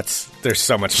 Oh, there's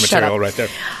so much Shut material up. right there.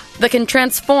 That can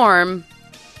transform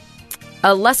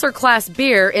a lesser class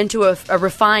beer into a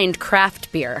refined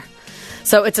craft beer.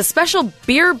 So it's a special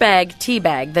beer bag tea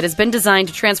bag that has been designed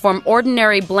to transform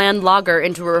ordinary bland lager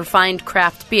into a refined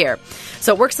craft beer.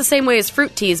 So it works the same way as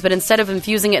fruit teas, but instead of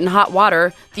infusing it in hot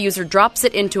water, the user drops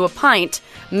it into a pint,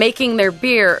 making their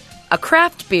beer a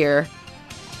craft beer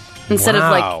instead of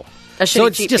like Wow. a shitty So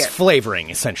it's cheap just beer. flavoring,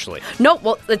 essentially. No,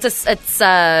 well, it's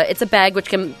a bag which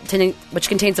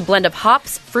contains a blend of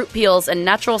hops, fruit peels, and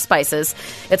natural spices.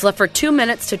 It's left for 2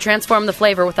 minutes to transform the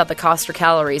flavor without the cost or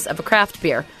calories of a craft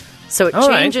beer. So it All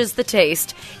right. changes the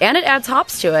taste, and it adds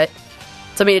hops to it.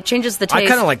 So I mean, it changes the taste. I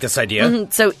kind of like this idea.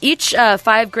 Mhm. So each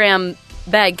 5-gram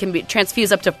bag can be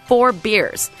transfused up to 4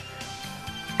 beers.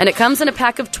 And it comes in a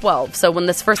pack of 12. So when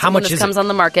this first one comes on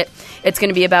the market, it's going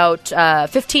to be about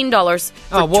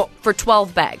 $15 for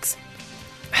 12 bags.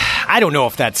 I don't know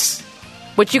if that's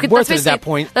which you could worth it at that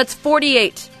point. That's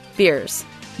 48 beers.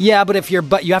 Yeah, but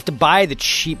you have to buy the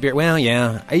cheap beer. Well,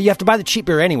 yeah, you have to buy the cheap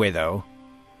beer anyway, though.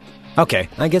 Okay,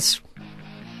 I guess.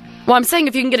 Well, I'm saying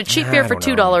if you can get a cheap beer for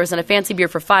 $2 and a fancy beer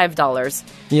for $5.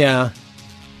 Yeah.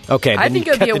 Okay, I think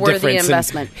it would be a worthy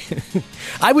investment.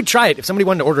 I would try it if somebody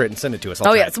wanted to order it and send it to us.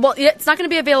 Yeah. Well, it's not going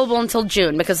to be available until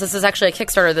June because this is actually a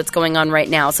Kickstarter that's going on right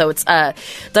now. So it's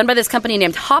done by this company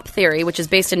named Hop Theory, which is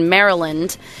based in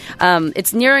Maryland.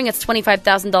 It's nearing its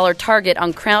 $25,000 target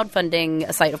on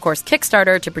crowdfunding site, of course,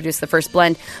 Kickstarter, to produce the first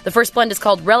blend. The first blend is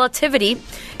called Relativity.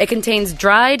 It contains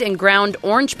dried and ground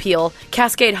orange peel,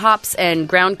 Cascade hops, and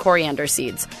ground coriander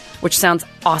seeds, which sounds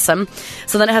awesome.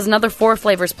 So then it has another 4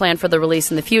 flavors planned for the release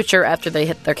in the future after they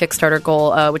hit their Kickstarter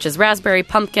goal, which is raspberry,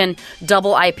 pumpkin,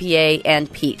 double IPA,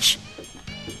 and peach.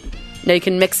 Now you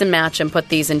can mix and match and put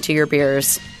these into your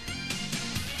beers.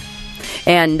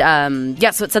 And,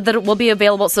 so it said that it will be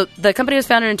available. So the company was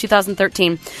founded in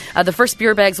 2013. The first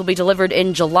beer bags will be delivered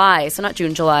in July, so not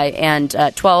June, July, and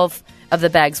 12 of the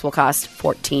bags will cost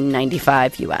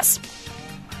 $14.95 US.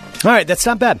 All right, that's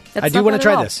not bad. I do want to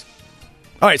try this.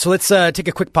 All right, so let's take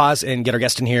a quick pause and get our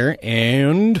guest in here,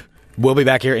 and we'll be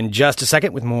back here in just a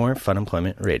second with more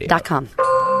FunEmploymentRadio.com.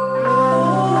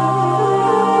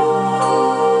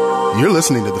 You're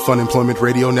listening to the Fun Employment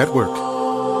Radio Network.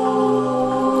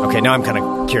 Okay, now I'm kind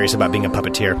of curious about being a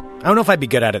puppeteer. I don't know if I'd be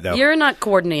good at it, though. You're not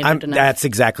coordinated enough. That's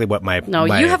exactly what my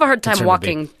you have a hard time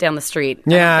walking down the street.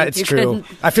 Yeah, it's true.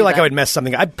 I feel like I would mess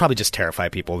something. I'd probably just terrify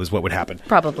people is what would happen.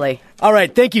 Probably. All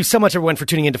right, thank you so much, everyone, for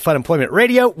tuning into Fun Employment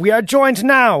Radio. We are joined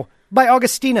now by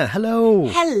Augustina. Hello.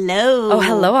 Hello. Oh,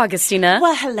 hello, Augustina.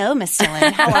 Well, hello, Miss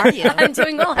Dillon. How are you? I'm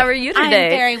doing well. How are you today?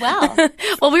 I'm very well.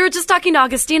 Well, we were just talking to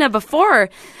Augustina before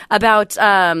about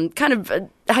kind of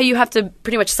how you have to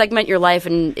pretty much segment your life,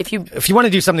 and if you want to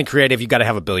do something creative, you've got to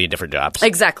have a billion different jobs.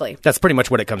 Exactly. That's pretty much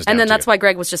what it comes down to. And then that's why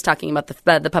Greg was just talking about the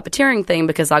puppeteering thing,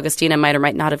 because Augustina might or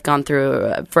might not have gone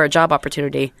through for a job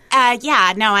opportunity.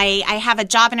 I have a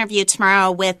job interview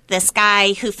tomorrow with this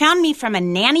guy who found me from a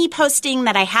nanny posting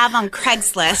that I have on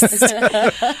Craigslist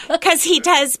because he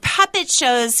does puppet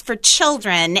shows for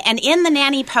children, and in the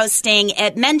nanny posting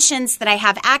it mentions that I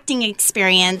have acting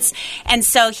experience, and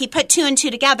so he put 2 and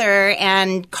 2 together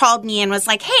and called me and was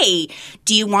like, hey,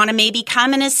 do you want to maybe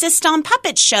come and assist on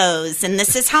puppet shows? And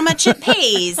this is how much it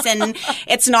pays. And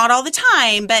it's not all the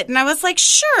time. And I was like,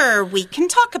 sure, we can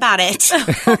talk about it.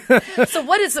 So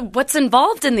what's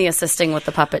involved in the assisting with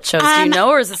the puppet shows? Do you know,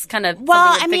 or is this kind of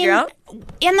something you figure out?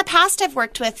 In the past, I've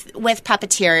worked with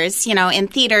puppeteers. You know, in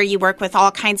theater, you work with all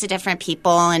kinds of different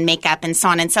people and makeup and so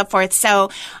on and so forth. So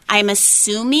I'm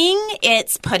assuming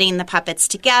it's putting the puppets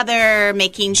together,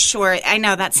 making sure – I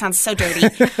know that sounds so dirty.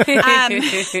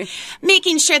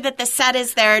 Making sure that the set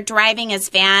is there, driving his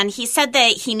van. He said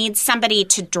that he needs somebody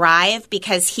to drive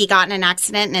because he got in an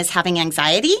accident and is having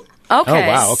anxiety. Okay. Oh,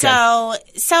 wow. Okay.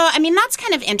 So I mean, that's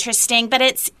kind of interesting, but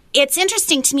it's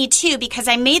interesting to me, too, because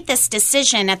I made this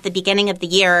decision at the beginning of the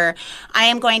year. I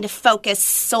am going to focus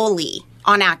solely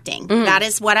on acting. Mm. That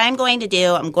is what I'm going to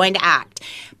do. I'm going to act.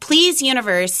 Please,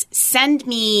 universe, send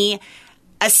me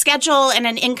a schedule and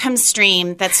an income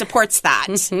stream that supports that.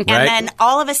 And then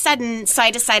all of a sudden, so I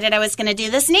decided I was going to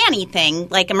do this nanny thing,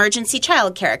 like emergency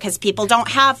childcare, because people don't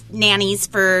have nannies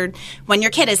for when your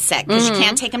kid is sick, because you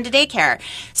can't take them to daycare.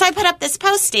 So I put up this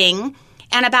posting.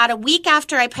 And about a week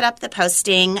after I put up the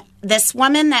posting, this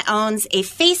woman that owns a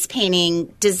face painting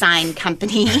design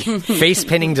company. Face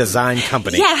painting design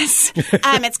company. Yes.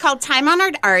 It's called Time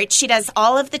Honored Art. She does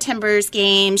all of the Timbers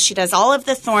games. She does all of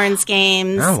the Thorns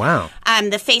games. Oh, wow.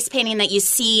 The face painting that you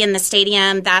see in the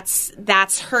stadium,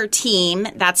 that's her team.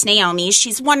 That's Naomi.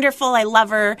 She's wonderful. I love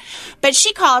her. But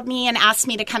she called me and asked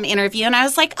me to come interview. And I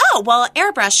was like, oh, well,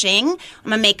 airbrushing.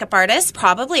 I'm a makeup artist.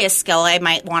 Probably a skill I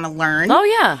might want to learn. Oh,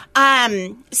 yeah.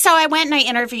 So I went and I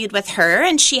interviewed with her,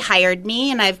 and she hired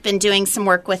me, and I've been doing some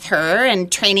work with her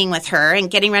and training with her and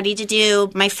getting ready to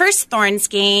do my first Thorns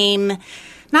game.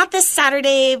 Not this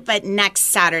Saturday, but next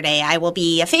Saturday. I will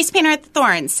be a face painter at the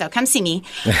Thorns, so come see me.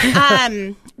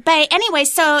 But anyway,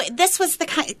 so this was the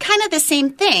kind of the same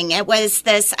thing. It was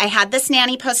this, I had this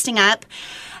nanny posting up.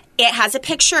 It has a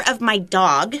picture of my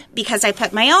dog because I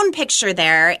put my own picture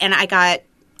there, and I got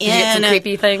Get some in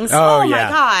creepy things. Oh, Oh yeah.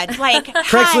 my God! Like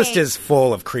Craigslist hi, is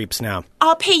full of creeps now.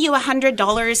 I'll pay you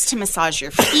 $100 to massage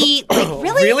your feet. Like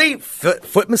really? Really?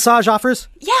 Foot massage offers?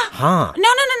 Yeah. Huh.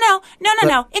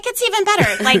 No. It gets even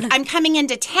better. Like, I'm coming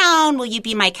into town. Will you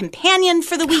be my companion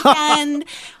for the weekend?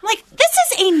 I'm like, this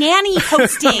is a nanny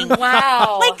posting.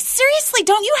 Wow. Like, seriously,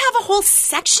 don't you have a whole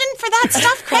section for that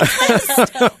stuff,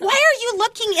 Craigslist? Why are you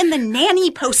looking in the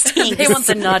nanny postings? They want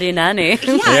the naughty nanny.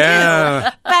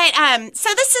 Yeah. But so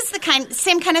this is the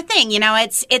same kind of thing. You know,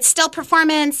 it's still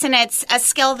performance, and it's a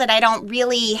skill that I don't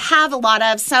really have a lot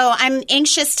of. So I'm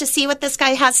anxious to see what this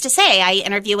guy has to say. I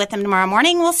interview with him tomorrow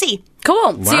morning. We'll see.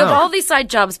 Cool. So you have Wow. all these side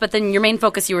jobs, but then your main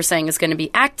focus, you were saying, is going to be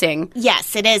acting.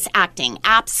 Yes, it is acting.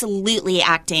 Absolutely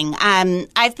acting.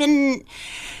 I've been.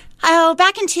 Oh,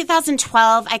 back in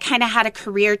 2012, I kind of had a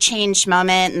career change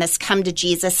moment and this come to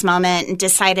Jesus moment and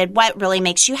decided what really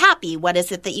makes you happy. What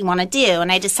is it that you want to do?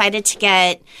 And I decided to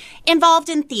get involved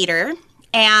in theater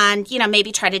and, you know,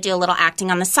 maybe try to do a little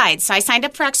acting on the side. So I signed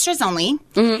up for extras only.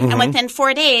 And within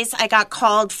 4 days, I got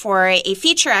called for a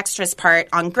feature extras part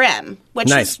on Grimm, which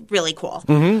Nice. is really cool.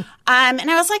 And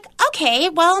I was like, okay,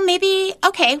 well, maybe,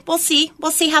 okay, we'll see.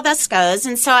 We'll see how this goes.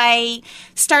 And so I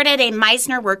started a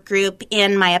Meisner work group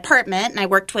in my apartment, and I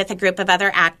worked with a group of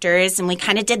other actors, and we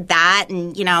kind of did that.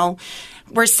 And, you know,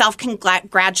 we're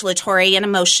self-congratulatory and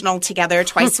emotional together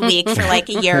twice a week for like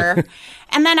a year.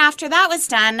 And then after that was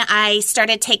done, I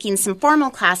started taking some formal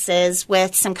classes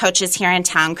with some coaches here in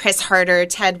town, Chris Harder,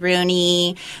 Ted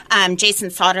Rooney, Jason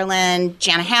Soderlund,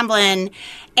 Jana Hamblin,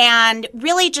 and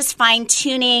really just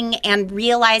fine-tuning and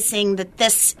realizing that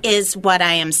this is what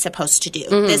I am supposed to do.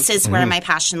 This is where my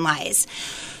passion lies.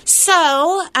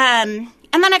 So, and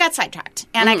then I got sidetracked,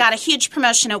 and I got a huge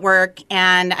promotion at work,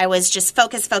 and I was just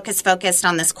focused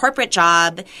on this corporate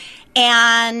job,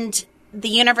 and the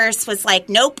universe was like,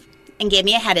 nope, and gave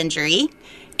me a head injury.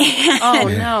 Oh,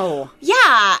 no. Yeah,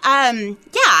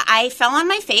 I fell on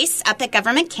my face up at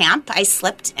government camp. I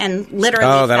slipped and literally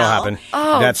Oh, that'll fell. happen.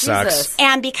 Oh, that Jesus. sucks.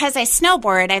 And because I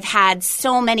snowboard, I've had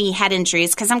so many head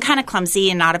injuries because I'm kind of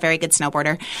clumsy and not a very good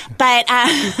snowboarder. But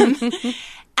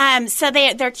so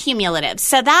they're cumulative.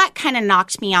 So that kind of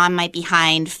knocked me on my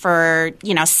behind for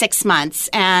 6 months.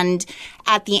 And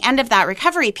at the end of that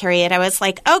recovery period, I was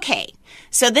like, okay.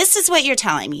 So this is what you're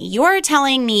telling me. You're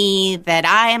telling me that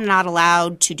I am not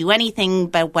allowed to do anything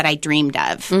but what I dreamed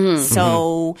of.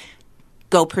 So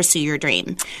go pursue your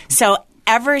dream. So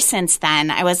ever since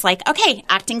then, I was like, okay,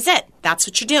 acting's it. That's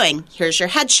what you're doing. Here's your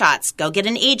headshots. Go get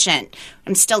an agent.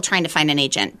 I'm still trying to find an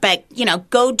agent. But,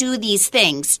 go do these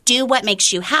things. Do what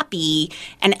makes you happy,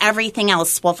 and everything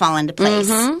else will fall into place.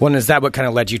 Well, and is that what kind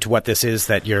of led you to what this is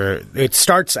that it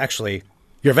starts actually...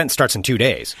 Your event starts in 2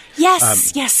 days.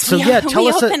 Yes. so we tell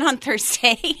us open on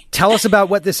Thursday. Tell us about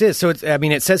what this is. So,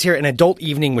 it says here, an adult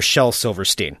evening with Shel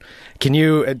Silverstein. Can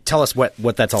you tell us what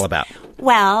that's all about?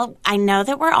 Well, I know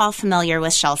that we're all familiar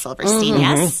with Shel Silverstein,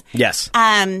 yes? Yes.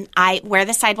 Where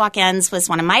the Sidewalk Ends was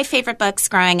one of my favorite books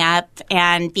growing up,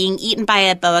 and being eaten by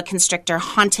a boa constrictor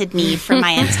haunted me for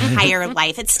my entire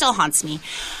life. It still haunts me.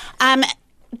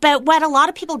 But what a lot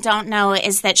of people don't know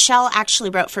is that Shel actually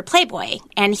wrote for Playboy,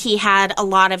 and he had a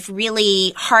lot of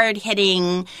really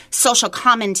hard-hitting social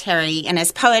commentary in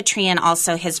his poetry and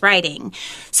also his writing.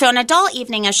 So an adult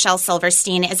evening of Shel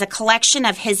Silverstein is a collection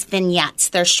of his vignettes.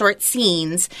 They're short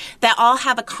scenes that all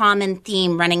have a common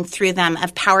theme running through them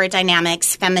of power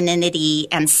dynamics, femininity,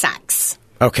 and sex.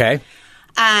 Okay.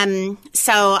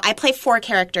 So I play 4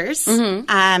 characters.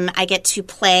 I get to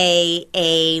play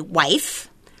a wife,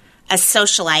 a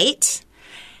socialite,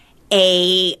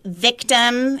 a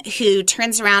victim who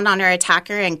turns around on her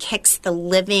attacker and kicks the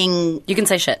living You can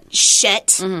say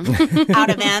shit. out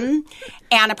of him,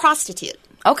 and a prostitute.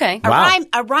 Okay. Wow.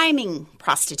 A rhyming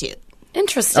prostitute.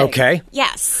 Interesting. Okay.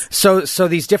 Yes. So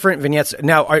these different vignettes.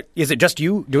 Now, is it just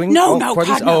you doing No, all no, 4 of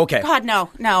these? God, no. Oh, okay. God,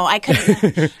 no. I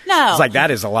couldn't. No. It's like that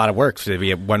is a lot of work to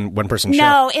be a one person show.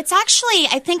 No, it's actually,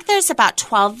 I think there's about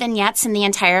 12 vignettes in the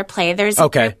entire play. There's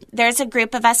a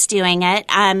group of us doing it.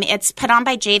 It's put on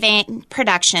by J-Vane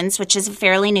Productions, which is a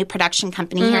fairly new production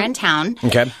company here in town.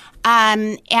 Okay.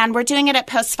 And we're doing it at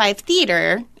Post 5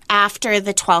 Theater after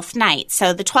the 12th night.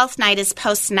 So the 12th night is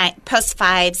Post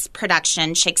 5's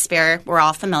production, Shakespeare, we're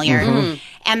all familiar.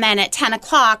 And then at 10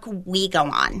 o'clock, we go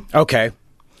on. Okay.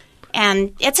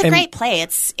 And it's a great play.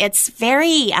 It's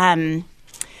very...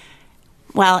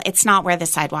 it's not Where the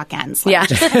Sidewalk Ends. Yeah.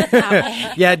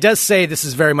 Yeah, it does say this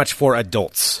is very much for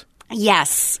adults.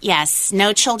 Yes.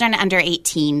 No children under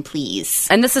 18, please.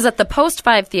 And this is at the Post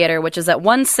 5 Theater, which is at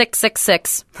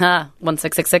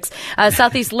 1666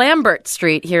 Southeast Lambert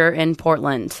Street here in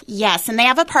Portland. Yes, and they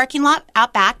have a parking lot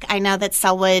out back. I know that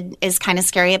Selwood is kind of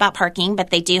scary about parking, but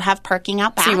they do have parking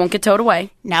out back. So you won't get towed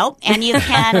away. No, and you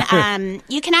can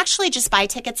you can actually just buy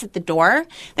tickets at the door.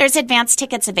 There's advance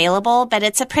tickets available, but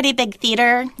it's a pretty big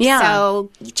theater. Yeah.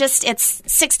 So it's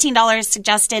 $16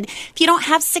 suggested. If you don't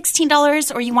have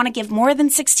 $16 or you want to give more than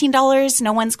 $16,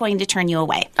 no one's going to turn you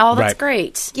away. Oh, that's Right.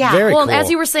 great. Yeah. Very Well, cool. as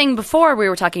you were saying before we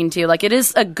were talking to you, like, it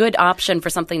is a good option for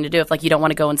something to do if, like, you don't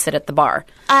want to go and sit at the bar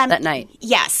that night.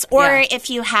 Yes, or Yeah. if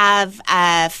you have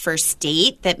a first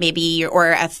date that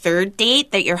or a third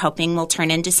date that you're hoping will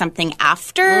turn into something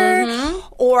after,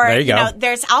 or There you go.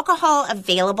 there's alcohol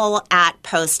available at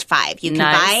Post 5. You can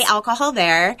Nice. buy alcohol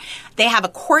there. They have a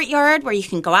courtyard where you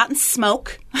can go out and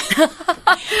smoke.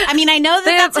 I mean, I know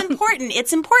that that's important.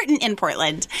 It's important in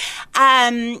Portland.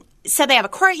 So they have a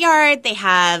courtyard, they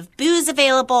have booze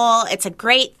available, it's a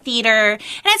great theater, and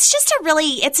it's just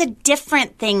it's a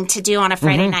different thing to do on a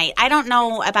Friday night. I don't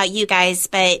know about you guys,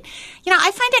 but,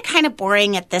 I find it kind of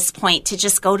boring at this point to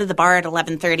just go to the bar at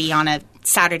 11:30 on a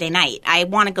Saturday night. I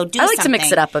want to go do something. I like to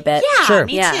mix it up a bit. Yeah, Sure.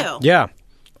 me Yeah. too. Yeah.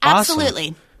 Awesome.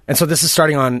 Absolutely. And so this is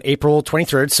starting on April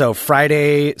 23rd. So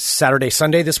Friday, Saturday,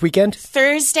 Sunday this weekend.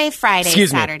 Thursday, Friday,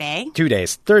 Excuse Saturday. me. 2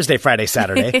 days. Thursday, Friday,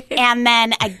 Saturday. And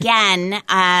then again,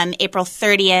 April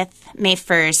 30th, May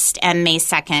 1st, and May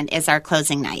 2nd is our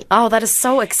closing night. Oh, that is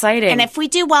so exciting. And if we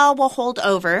do well, we'll hold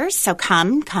over. So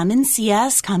come and see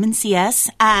us.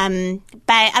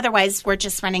 But otherwise, we're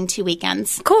just running 2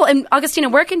 weekends. Cool. And Augustina,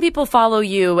 where can people follow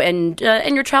you and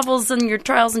your travels and your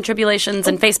trials and tribulations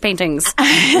and face paintings?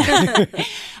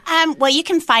 Well, you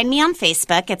can find me on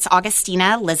Facebook. It's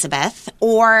Augustina Elizabeth.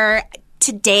 Or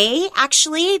today,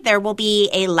 actually, there will be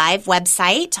a live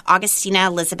website,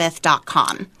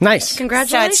 augustinaelizabeth.com. Nice.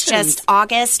 Congratulations. So it's just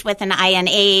August with an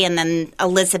INA and then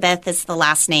Elizabeth is the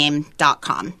last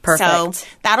name.com. Perfect. So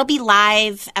that'll be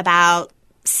live about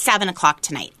 7 o'clock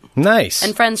tonight. Nice.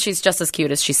 And friends, she's just as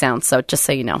cute as she sounds, so just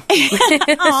so you know.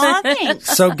 Aw,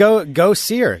 thanks. So go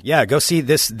see her. Yeah, go see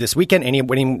this weekend, any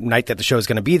night that the show is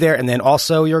going to be there. And then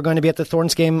also you're going to be at the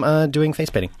Thorns game doing face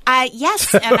painting.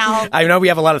 Yes, and I know we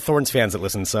have a lot of Thorns fans that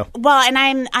listen, so. Well, and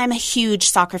I'm a huge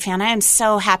soccer fan. I am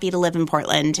so happy to live in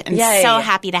Portland and Yay. so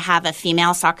happy to have a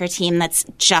female soccer team that's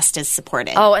just as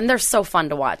supportive. Oh, and they're so fun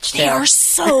to watch, too. They are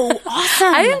so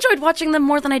awesome. I enjoyed watching them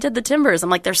more than I did the Timbers. I'm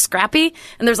like, they're scrappy,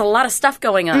 and there's a lot of stuff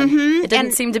going on. It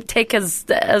didn't seem to take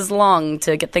as long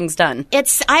to get things done.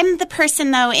 I'm the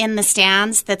person, though, in the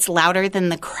stands that's louder than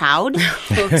the crowd.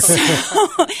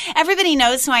 So everybody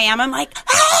knows who I am. I'm like,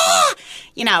 ah!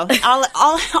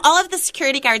 All of the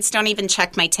security guards don't even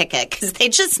check my ticket because they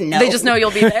just know. They just know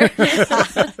you'll be there.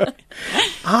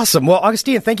 Awesome. Well,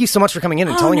 Augustina, thank you so much for coming in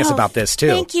and telling us about this, too.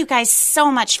 Thank you guys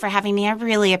so much for having me. I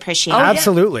really appreciate it.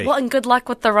 Absolutely. Well, and good luck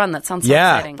with the run. That sounds so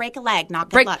Yeah. exciting. Break a leg, not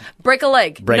good luck. Break a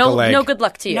leg. Break a leg. No good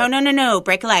luck to you. No.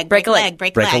 Break a leg. Break a leg.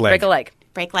 Break a Break a leg. leg. Break a leg.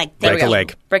 Break a leg. There we Break a go.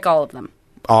 leg. Break all of them.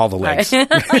 All the legs.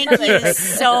 Thank you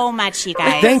so much, you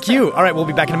guys. Thank you. All right, we'll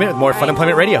be back in a minute with more Fun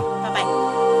Employment Radio.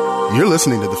 Bye-bye. You're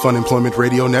listening to the Fun Employment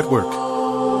Radio Network.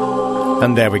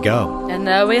 And there we go. And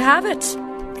there we have it.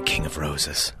 The King of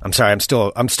Roses. I'm sorry, I'm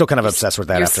still kind of obsessed with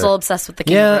that. You're after. still obsessed with the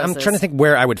King Yeah, of Roses. I'm trying to think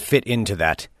where I would fit into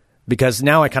that. Because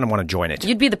now I kind of want to join it.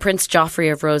 You'd be the Prince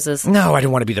Joffrey of Roses. No, I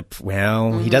didn't want to be the...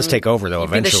 Well, he does take over, though,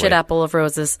 You'd be eventually. the shit apple of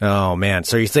Roses. Oh, man.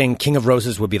 So you're saying King of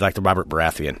Roses would be like the Robert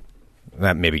Baratheon?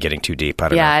 That may be getting too deep. I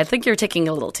don't know. Yeah, I think you're taking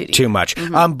a little too deep. Too much.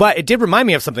 But it did remind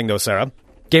me of something, though, Sarah.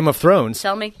 Game of Thrones.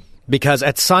 Tell me. Because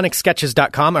at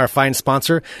sonicsketches.com, our fine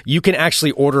sponsor, you can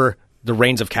actually order The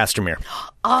Reigns of Castamere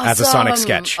as a Sonic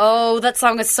sketch. Oh, that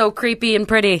song is so creepy and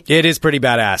pretty. It is pretty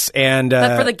badass. And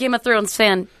But for the Game of Thrones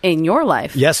fan in your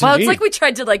life. Yes, well, indeed. it's like we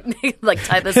tried to like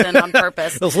tie this in on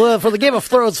purpose. for the Game of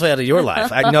Thrones fan in your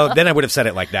life. I know. Then I would have said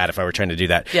it like that if I were trying to do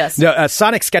that. Yes. No,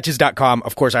 sonicsketches.com,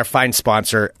 of course, our fine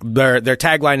sponsor. Their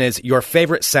tagline is your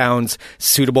favorite sounds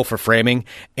suitable for framing.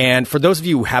 And for those of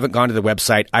you who haven't gone to the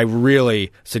website, I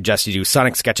really suggest you do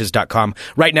sonicsketches.com.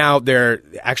 Right now,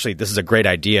 this is a great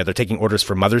idea. They're taking orders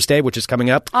for Mother's Day, which is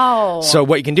coming up. Oh. So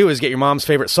what you can do is get your mom's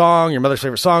favorite song, your mother's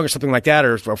favorite song, or something like that,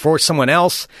 or for someone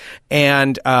else,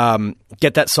 and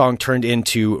get that song turned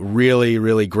into really,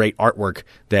 really great artwork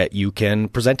that you can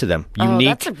present to them. Unique. Oh,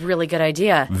 that's a really good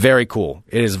idea. Very cool.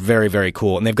 It is very, very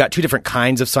cool. And they've got two different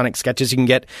kinds of Sonic sketches you can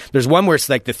get. There's one where it's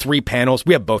like the 3 panels.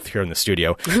 We have both here in the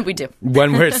studio. We do.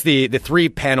 One where it's the 3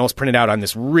 panels printed out on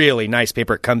this really nice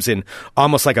paper. It comes in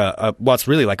almost like it's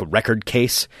really like a record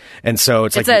case. And so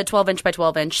it's like a 12-inch by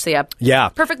 12-inch. So, Yeah.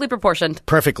 perfectly proportioned.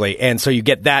 Perfectly. And so you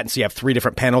get that, and so you have 3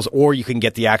 different panels, or you can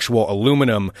get the actual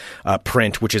aluminum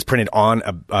print, which is printed on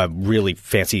a really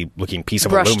fancy-looking piece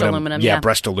of Brushed aluminum. aluminum, Yeah, yeah.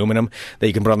 brushed aluminum that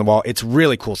you can put on the wall. It's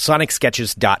really cool.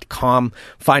 SonicSketches.com.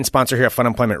 Fine sponsor here at Fun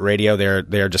Employment Radio.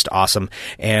 They're just awesome.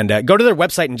 And go to their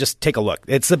website and just take a look.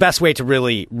 It's the best way to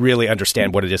really, really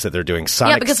understand what it is that they're doing.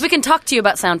 Yeah, because we can talk to you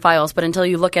about sound files, but until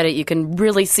you look at it, you can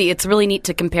really see. It's really neat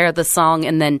to compare the song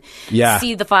and then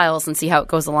see the files and see how it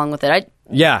goes along with it.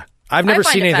 I've never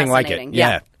find seen it anything like it. fascinating.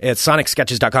 Yeah. It's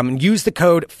sonicsketches.com. And use the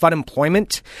code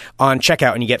FUNEMPLOYMENT on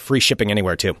checkout, and you get free shipping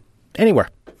anywhere, too. Anywhere.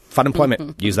 Fun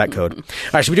Employment. Use that code. All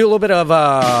right, should we do a little bit of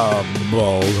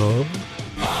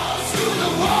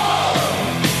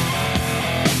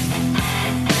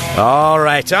All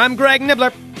right, I'm Greg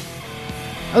Nibbler.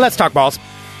 Let's talk balls.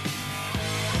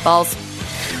 Balls.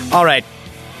 All right.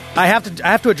 I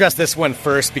have to address this one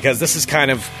first because this is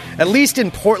kind of, at least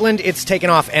in Portland, it's taken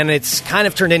off and it's kind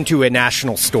of turned into a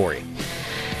national story.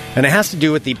 And it has to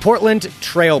do with the Portland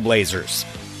Trailblazers.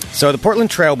 So the Portland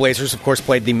Trailblazers, of course,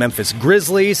 played the Memphis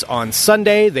Grizzlies on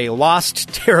Sunday. They lost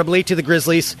terribly to the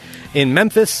Grizzlies in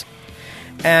Memphis.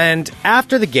 And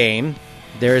after the game,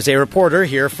 there is a reporter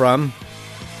here from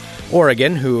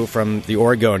Oregon, from the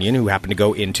Oregonian, who happened to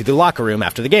go into the locker room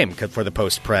after the game for the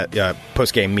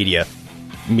post-game media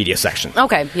section.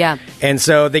 Okay, yeah. And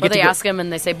so they ask him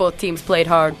and they say both teams played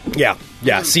hard. Yeah,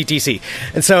 CTC.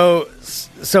 And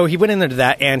so he went into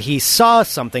that and he saw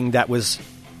something that was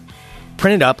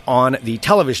printed up on the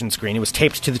television screen. It was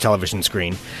taped to the television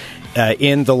screen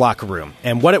in the locker room.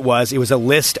 And what it was a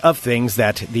list of things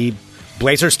that the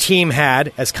Blazers team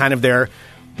had as kind of their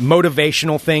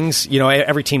motivational things. You know,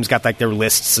 every team's got like their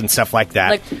lists and stuff like that.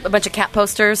 Like a bunch of cat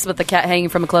posters with the cat hanging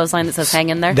from a clothesline that says hang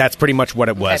in there? That's pretty much what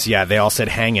it was. Okay. Yeah, they all said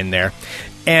hang in there.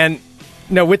 And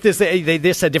no, with this,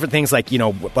 they said different things like,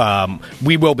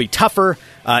 we will be tougher.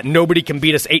 Nobody can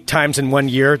beat us 8 times in 1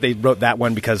 year. They wrote that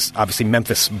one because obviously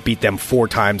Memphis beat them 4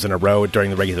 times in a row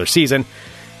during the regular season.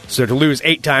 So to lose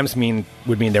 8 times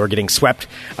would mean they were getting swept.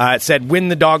 It said, win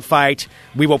the dogfight.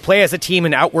 We will play as a team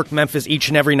and outwork Memphis each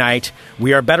and every night.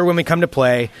 We are better when we come to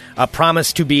play. A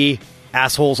promise to be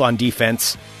assholes on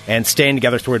defense and staying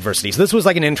together through adversity. So this was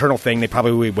like an internal thing they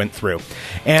probably went through.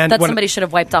 And somebody should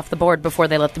have wiped off the board before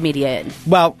they let the media in.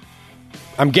 Well,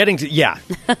 I'm getting to, yeah.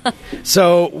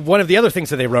 So one of the other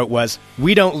things that they wrote was,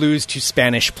 we don't lose to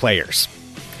Spanish players.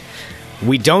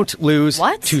 We don't lose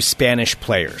to Spanish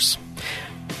players.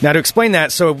 Now, to explain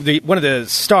that, so one of the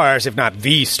stars, if not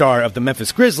the star of the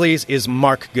Memphis Grizzlies, is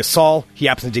Marc Gasol. He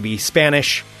happens to be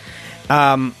Spanish.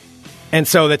 And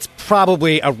so that's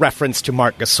probably a reference to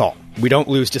Marc Gasol. We don't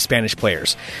lose to Spanish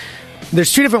players.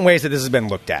 There's 2 different ways that this has been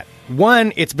looked at.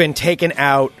 One, it's been taken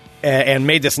out and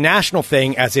made this national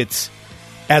thing as a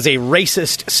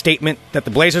racist statement that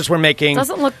the Blazers were making.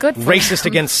 Doesn't look good for racist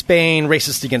them. Against Spain,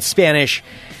 racist against Spanish,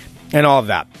 and all of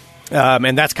that.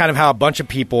 And that's kind of how a bunch of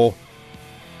people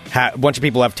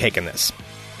have taken this.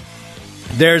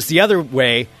 There's the other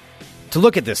way to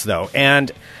look at this, though.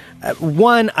 And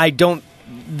one,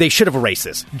 they should have erased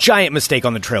this. Giant mistake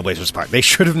on the Trailblazers' part. They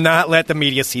should have not let the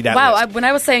media see that list. When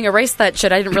I was saying erase that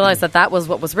shit, I didn't realize that was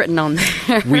what was written on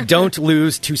there. We don't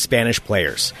lose to Spanish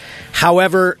players.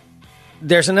 However,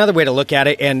 there's another way to look at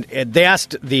it, and they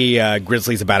asked the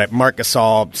Grizzlies about it. Marc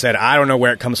Gasol said, I don't know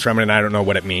where it comes from, and I don't know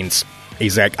what it means.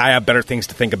 He's like, I have better things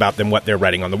to think about than what they're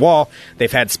writing on the wall.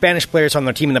 They've had Spanish players on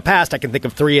their team in the past. I can think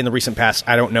of 3 in the recent past.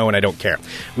 I don't know, and I don't care.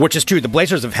 Which is true. The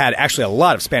Blazers have had actually a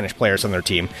lot of Spanish players on their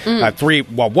team. 3,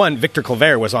 one, Victor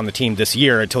Claver was on the team this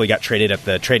year until he got traded at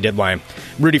the trade deadline.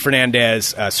 Rudy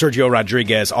Fernandez, Sergio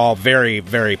Rodriguez, all very,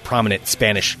 very prominent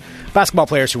Spanish basketball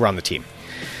players who were on the team.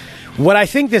 What I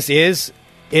think this is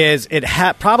it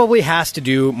probably has to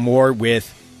do more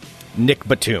with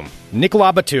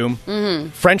Nicolas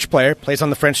Batum, French player, plays on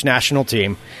the French national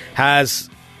team, has,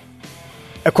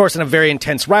 of course, in a very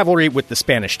intense rivalry with the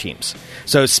Spanish teams.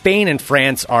 So Spain and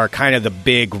France are kind of the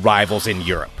big rivals in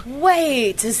Europe.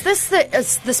 Wait, is this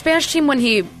the Spanish team when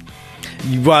he...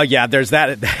 Well, yeah, there's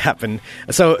that happened.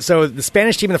 So the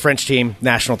Spanish team and the French team,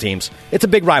 national teams, it's a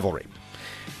big rivalry.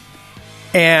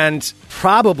 And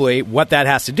probably what that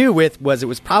has to do with was it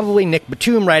was probably Nick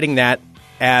Batum writing that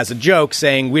as a joke,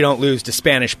 saying we don't lose to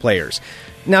Spanish players.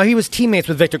 Now, he was teammates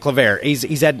with Victor Claver.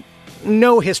 He's had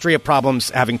no history of problems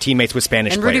having teammates with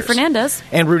Spanish players.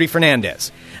 And Rudy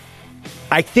Fernandez.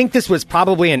 I think this was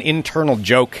probably an internal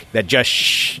joke that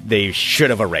just they should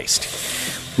have erased.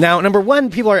 Now, number one,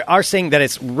 people are saying that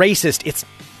it's racist.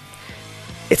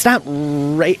 It's not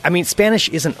I mean, Spanish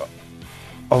isn't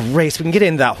a race. We can get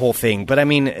into that whole thing, but I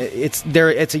mean, it's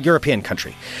a European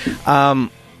country.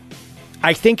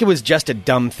 I think it was just a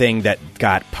dumb thing that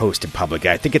got posted publicly.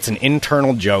 I think it's an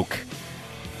internal joke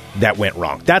that went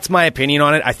wrong. That's my opinion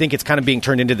on it. I think it's kind of being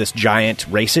turned into this giant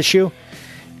race issue,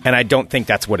 and I don't think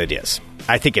that's what it is.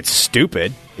 I think it's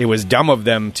stupid. It was dumb of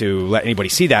them to let anybody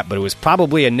see that, but it was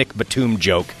probably a Nick Batum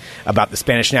joke about the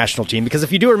Spanish national team, because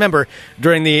if you do remember,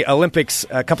 during the Olympics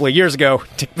a couple of years ago,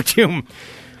 Nick Batum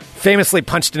famously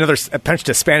punched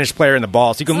a Spanish player in the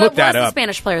ball, so you can look that up. The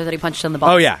Spanish player that he punched in the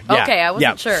ball. Oh, yeah. Okay, I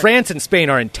wasn't sure. France and Spain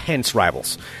are intense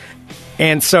rivals.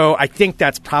 And so I think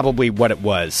that's probably what it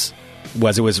was.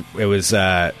 It was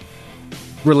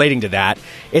relating to that.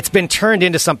 It's been turned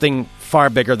into something far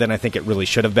bigger than I think it really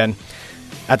should have been.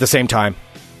 At the same time,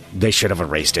 they should have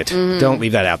erased it. Don't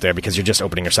leave that out there, because you're just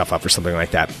opening yourself up for something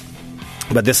like that.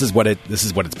 But this is what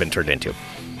it's been turned into.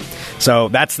 So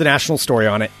that's the national story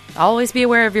on it. Always be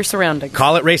aware of your surroundings.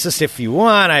 Call it racist if you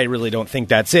want. I really don't think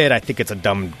that's it. I think it's a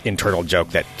dumb internal joke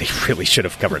that they really should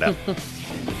have covered up.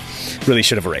 Really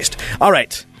should have erased. All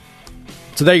right.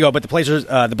 So there you go. But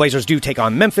the Blazers do take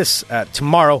on Memphis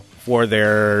tomorrow for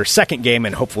their second game,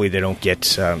 and hopefully they don't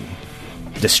get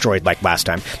destroyed like last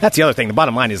time. That's the other thing. The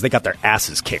bottom line is they got their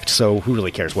asses kicked, so who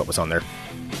really cares what was on there?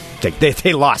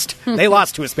 They lost. They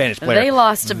lost to a Spanish player. They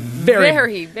lost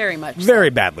very, very much. Very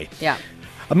badly. Yeah.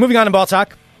 Moving on to ball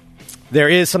talk. There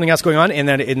is something else going on in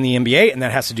the NBA, and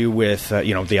that has to do with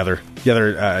the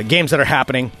other games that are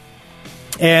happening.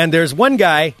 And there's one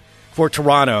guy for the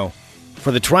Toronto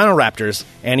Raptors,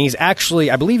 and he's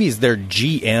actually, I believe he's their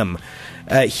GM.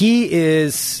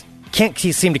 He can't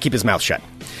seem to keep his mouth shut.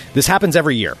 This happens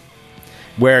every year,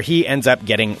 where he ends up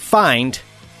getting fined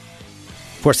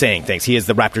for saying things. He is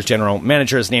the Raptors general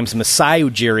manager. His name's Masai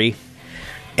Ujiri.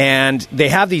 And they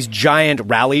have these giant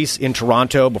rallies in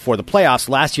Toronto before the playoffs.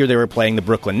 Last year they were playing the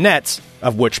Brooklyn Nets,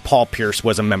 of which Paul Pierce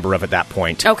was a member of at that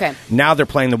point. Okay. Now they're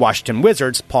playing the Washington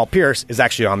Wizards. Paul Pierce is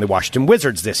actually on the Washington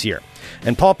Wizards this year.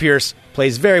 And Paul Pierce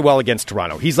plays very well against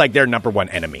Toronto. He's like their number one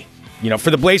enemy.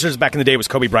 For the Blazers back in the day it was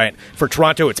Kobe Bryant. For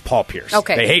Toronto, it's Paul Pierce.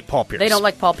 Okay. They hate Paul Pierce. They don't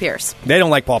like Paul Pierce. They don't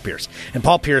like Paul Pierce. And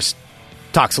Paul Pierce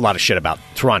talks a lot of shit about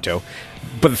Toronto.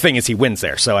 But the thing is, he wins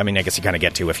there. So, I guess you kind of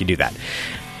get to if you do that.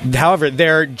 However,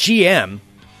 their GM,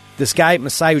 this guy,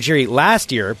 Masai Ujiri,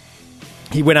 last year,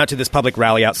 he went out to this public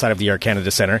rally outside of the Air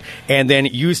Canada Centre and then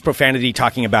used profanity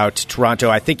talking about Toronto.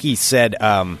 I think he said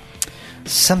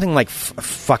something like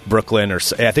fuck Brooklyn, or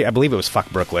I believe it was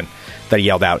fuck Brooklyn that he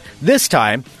yelled out. This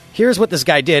time, here's what this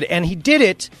guy did, and he did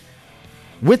it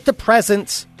with the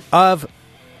presence of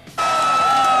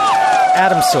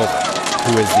Adam Silver,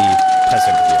 who is the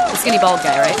president of the skinny bald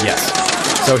guy, right?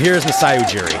 Yes. So here's Masai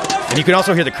Ujiri. And you can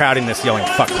also hear the crowd in this yelling,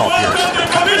 fuck Paul Pierce.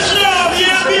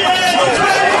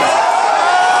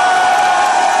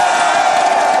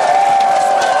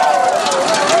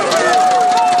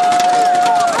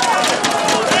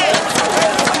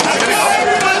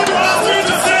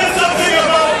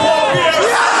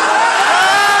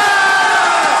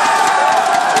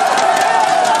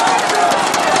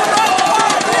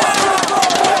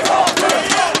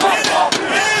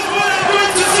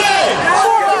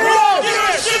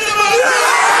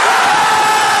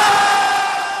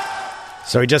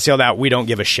 So he just yelled out, "We don't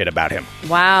give a shit about him."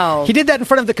 Wow. He did that in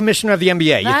front of the commissioner of the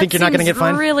NBA. You think you're not going to get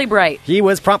fined? Really bright. He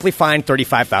was promptly fined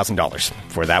 $35,000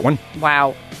 for that one.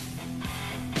 Wow.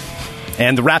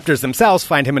 And the Raptors themselves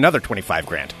fined him another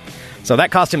 $25,000. So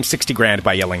that cost him $60,000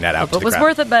 by yelling that out to the crowd. Hope it was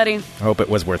worth it, buddy. I hope it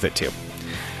was worth it, too.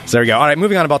 So there we go. All right,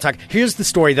 moving on to ball talk. Here's the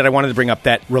story that I wanted to bring up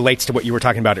that relates to what you were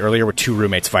talking about earlier with two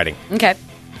roommates fighting. Okay.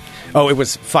 Oh, it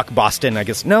was fuck Boston, I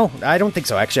guess. No, I don't think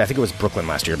so. Actually, I think it was Brooklyn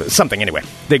last year, but something anyway.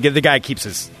 The guy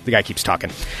keeps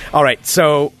talking. All right,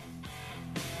 so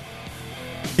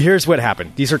here's what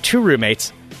happened. These are two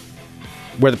roommates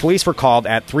where the police were called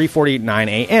at 3:49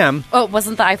 a.m. Oh, it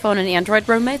wasn't the iPhone and Android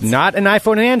roommates? Not an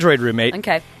iPhone and Android roommate.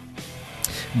 Okay.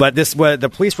 But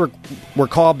the police were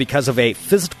called because of a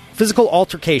physical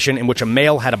altercation in which a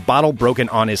male had a bottle broken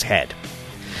on his head.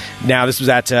 Now, this was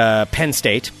at Penn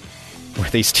State, where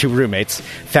these two roommates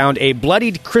found a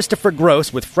bloodied Christopher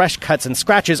Gross with fresh cuts and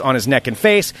scratches on his neck and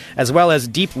face, as well as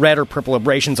deep red or purple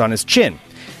abrasions on his chin.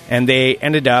 And they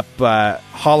ended up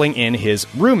hauling in his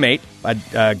roommate, a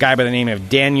guy by the name of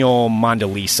Daniel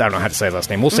Mondelez. I don't know how to say his last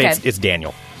name. We'll say it's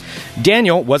Daniel.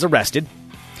 Daniel was arrested.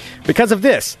 Because of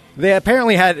this, they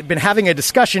apparently had been having a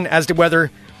discussion as to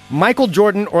whether Michael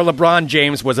Jordan or LeBron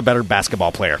James was a better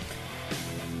basketball player.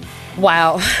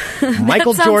 Wow.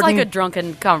 Michael that sounds Jordan, like a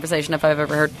drunken conversation if I've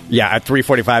ever heard. Yeah, at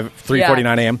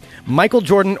 3:49 a.m. Michael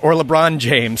Jordan or LeBron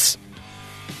James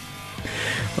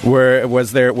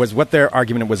was what their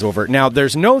argument was over. Now,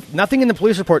 there's nothing in the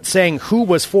police report saying who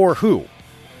was for who.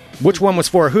 Which one was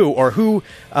for who, or who,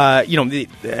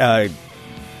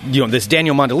 this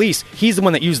Daniel Mondelez, he's the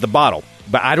one that used the bottle.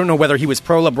 But I don't know whether he was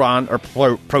pro LeBron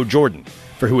or pro Jordan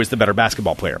for who is the better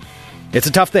basketball player. It's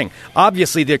a tough thing.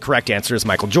 Obviously, the correct answer is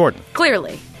Michael Jordan.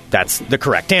 Clearly. That's the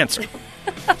correct answer.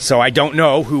 So I don't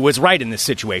know who was right in this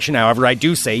situation. However, I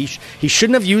do say he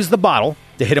shouldn't have used the bottle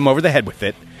to hit him over the head with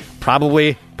it.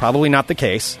 Probably not the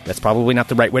case. That's probably not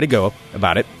the right way to go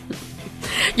about it.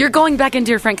 You're going back into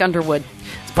your Frank Underwood.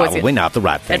 It's probably not the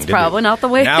right thing to do. It's probably not the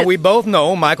way. Now, we both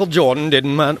know Michael Jordan did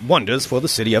wonders for the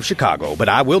city of Chicago, but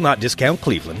I will not discount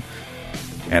Cleveland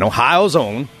and Ohio's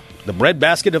own, the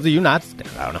breadbasket of the United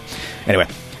States. I don't know. Anyway,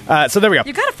 so there we go.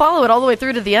 You got to follow it all the way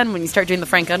through to the end when you start doing the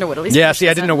Frank Underwood. At least yeah, see,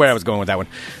 I didn't know where I was going with that one.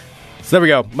 So there we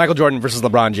go. Michael Jordan versus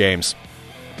LeBron James.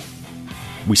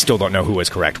 We still don't know who is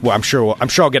correct. Well, I'm sure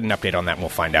I'll get an update on that and we'll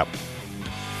find out.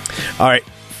 All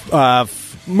right.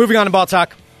 Moving on to ball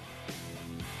talk.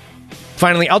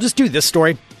 Finally, I'll just do this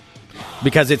story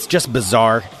because it's just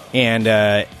bizarre, and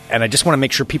I just want to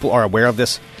make sure people are aware of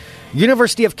this.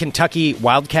 University of Kentucky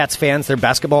Wildcats fans, their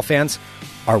basketball fans,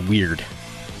 are weird.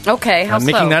 Okay, how I'm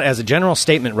making that as a general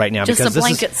statement right now. Just because a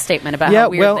blanket statement about how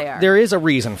weird they are. There is a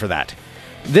reason for that.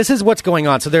 This is what's going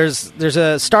on. So there's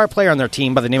a star player on their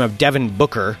team by the name of Devin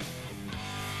Booker.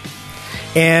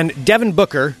 And Devin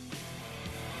Booker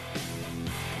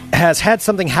has had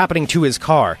something happening to his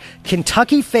car.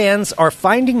 Kentucky fans are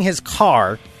finding his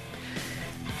car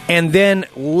and then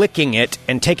licking it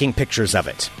and taking pictures of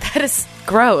it. That is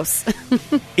gross.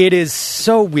 It is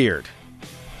so weird.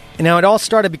 Now, it all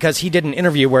started because he did an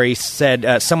interview where he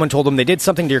said, someone told him they did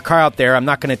something to your car out there. I'm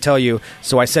not going to tell you.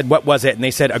 So I said, what was it? And they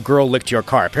said, a girl licked your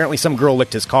car. Apparently, some girl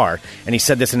licked his car. And he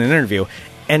said this in an interview.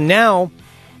 And now,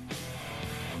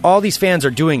 all these fans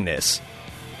are doing this.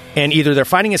 And either they're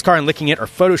finding his car and licking it or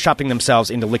photoshopping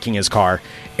themselves into licking his car.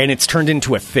 And it's turned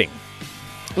into a thing.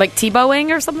 Like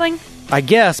Tebowing or something? I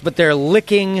guess, but they're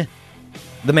licking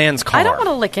the man's car. I don't want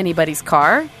to lick anybody's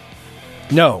car.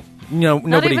 No. Not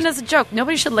nobody, even as a joke.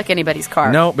 Nobody should lick anybody's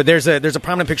car. No, but there's a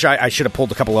prominent picture. I should have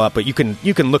pulled a couple up, but you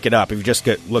can look it up. If you just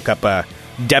look up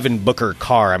Devin Booker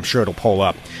car, I'm sure it'll pull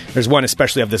up. There's one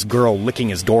especially of this girl licking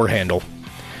his door handle.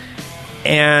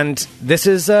 And this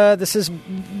is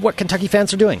what Kentucky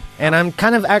fans are doing. And I'm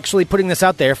kind of actually putting this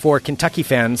out there for Kentucky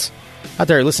fans out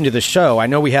there who listen to this show. I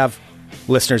know we have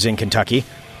listeners in Kentucky.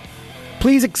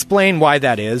 Please explain why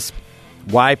that is.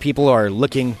 Why people are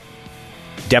licking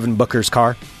Devin Booker's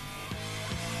car.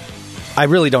 I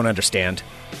really don't understand.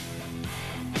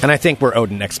 And I think we're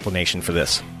owed an explanation for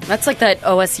this. That's like that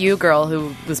OSU girl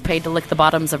who was paid to lick the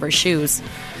bottoms of her shoes.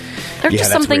 There are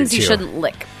just some things you shouldn't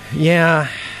lick. Yeah.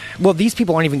 Well, these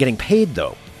people aren't even getting paid,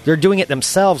 though. They're doing it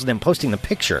themselves and then posting the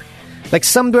picture. Like,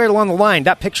 somewhere along the line,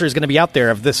 that picture is going to be out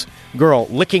there of this girl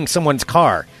licking someone's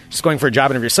car. Just going for a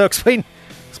job interview. So explain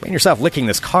yourself licking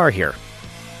this car here.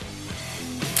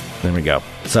 There we go.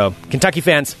 So, Kentucky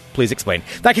fans, please explain.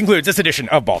 That concludes this edition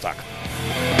of Ball Talk.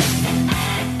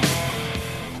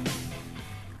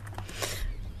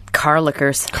 Car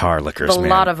lickers. Car lickers, A man.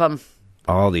 lot of them.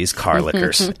 All these car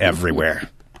lickers everywhere.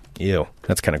 Ew,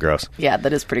 that's kind of gross. Yeah,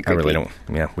 that is pretty creepy. I really don't.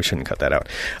 Yeah, we shouldn't cut that out.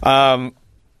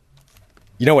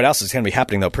 You know what else is going to be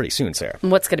happening, though, pretty soon, Sarah?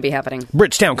 What's going to be happening?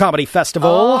 Bridgetown Comedy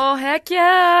Festival. Oh, heck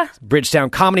yeah.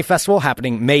 Bridgetown Comedy Festival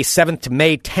happening May 7th to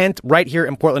May 10th right here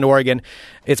in Portland, Oregon.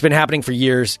 It's been happening for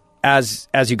years. As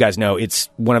you guys know, it's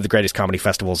one of the greatest comedy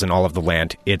festivals in all of the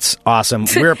land. It's awesome.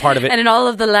 We're a part of it. And in all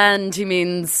of the land, he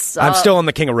means... I'm still on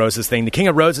the King of Roses thing. The King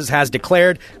of Roses has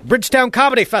declared Bridgetown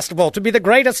Comedy Festival to be the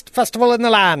greatest festival in the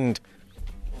land.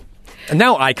 And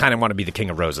now I kind of want to be the King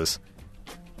of Roses.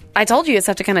 I told you, you just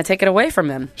have to kind of take it away from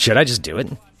him. Should I just do it?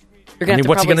 You're going to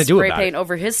what's he probably gonna do spray about paint it?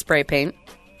 over his spray paint.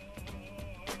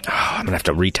 Oh, I'm going to have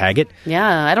to re-tag it?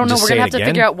 Yeah, I don't know. Just We're say going to it have to again?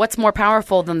 figure out what's more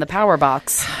powerful than the power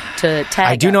box to tag.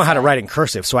 I do know us. how to write in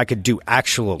cursive, so I could do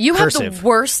actual You cursive. have the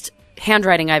worst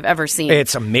handwriting I've ever seen.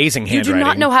 It's amazing You handwriting. do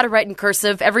not know how to write in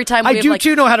cursive. Every time we I have, do, like,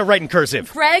 too, know how to write in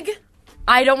cursive. Greg,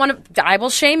 I don't want to. I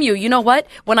will shame you. You know what?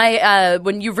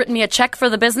 When you've written me a check for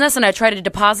the business and I try to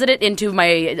deposit it into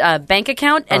my bank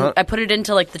account and I put it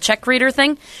into like the check reader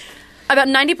thing, about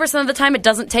 90% of the time it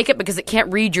doesn't take it because it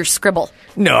can't read your scribble.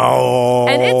 No.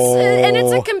 And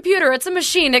it's a computer. It's a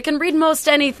machine. It can read most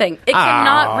anything. It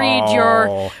cannot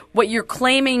read what you're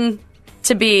claiming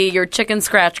to be your chicken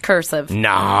scratch cursive.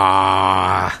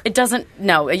 Nah. It doesn't.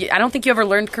 No, I don't think you ever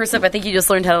learned cursive. I think you just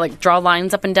learned how to like draw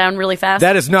lines up and down really fast.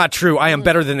 That is not true. I am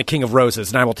better than the King of Roses,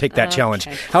 and I will take that challenge.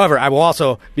 However, I will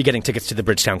also be getting tickets to the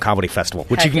Bridgetown Comedy Festival,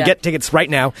 which you can get tickets right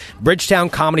now.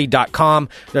 BridgetownComedy.com.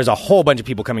 There's a whole bunch of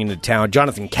people coming into town.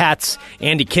 Jonathan Katz,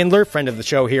 Andy Kindler, friend of the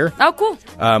show here. Oh, cool.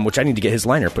 Which I need to get his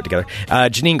liner put together.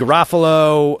 Janine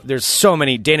Garofalo. There's so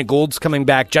many. Dana Gould's coming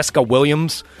back. Jessica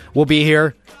Williams will be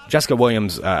here. Jessica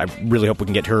Williams, I really hope we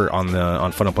can get her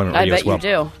on Fun Employment Radio as well. I bet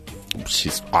you do.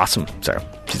 She's awesome. So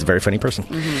she's a very funny person.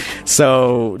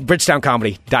 So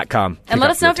BridgetownComedy.com. And let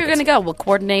us know if you're going to go. We'll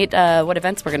coordinate what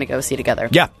events we're going to go see together.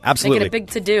 Yeah, absolutely. Make it a big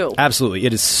to-do. Absolutely.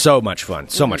 It is so much fun.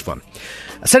 So much fun.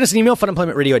 Send us an email,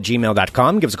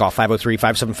 funemploymentradio@gmail.com. Give us a call,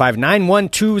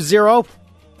 503-575-9120.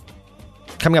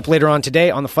 Coming up later on today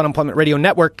on the Fun Employment Radio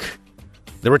Network,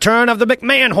 the return of the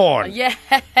McMahon Horn.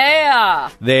 Yeah.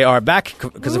 They are back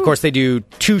because, of course, they do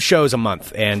 2 shows a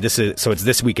month, and it's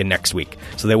this week and next week.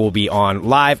 So they will be on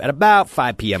live at about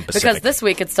 5 p.m. Pacific. Because this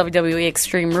week it's WWE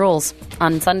Extreme Rules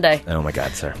on Sunday. Oh, my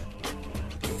God, sir.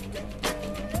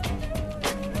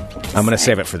 I'm going to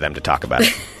save it for them to talk about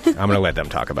it. I'm going to let them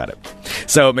talk about it.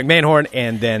 So, McMahon Horn,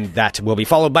 and then that will be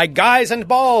followed by Guys and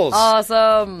Balls.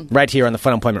 Awesome. Right here on the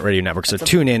Fun Employment Radio Network. So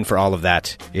tune in for all of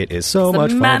that. It is so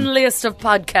much fun. The manliest of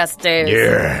podcast days.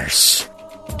 Yes.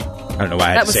 I don't know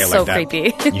why I had to say it like that. That was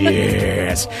so creepy.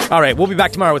 Yes. All right, we'll be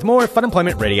back tomorrow with more Fun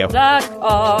Employment Radio.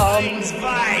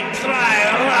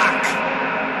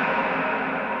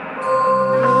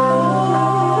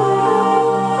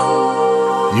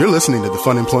 You're listening to the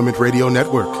Fun Employment Radio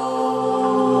Network.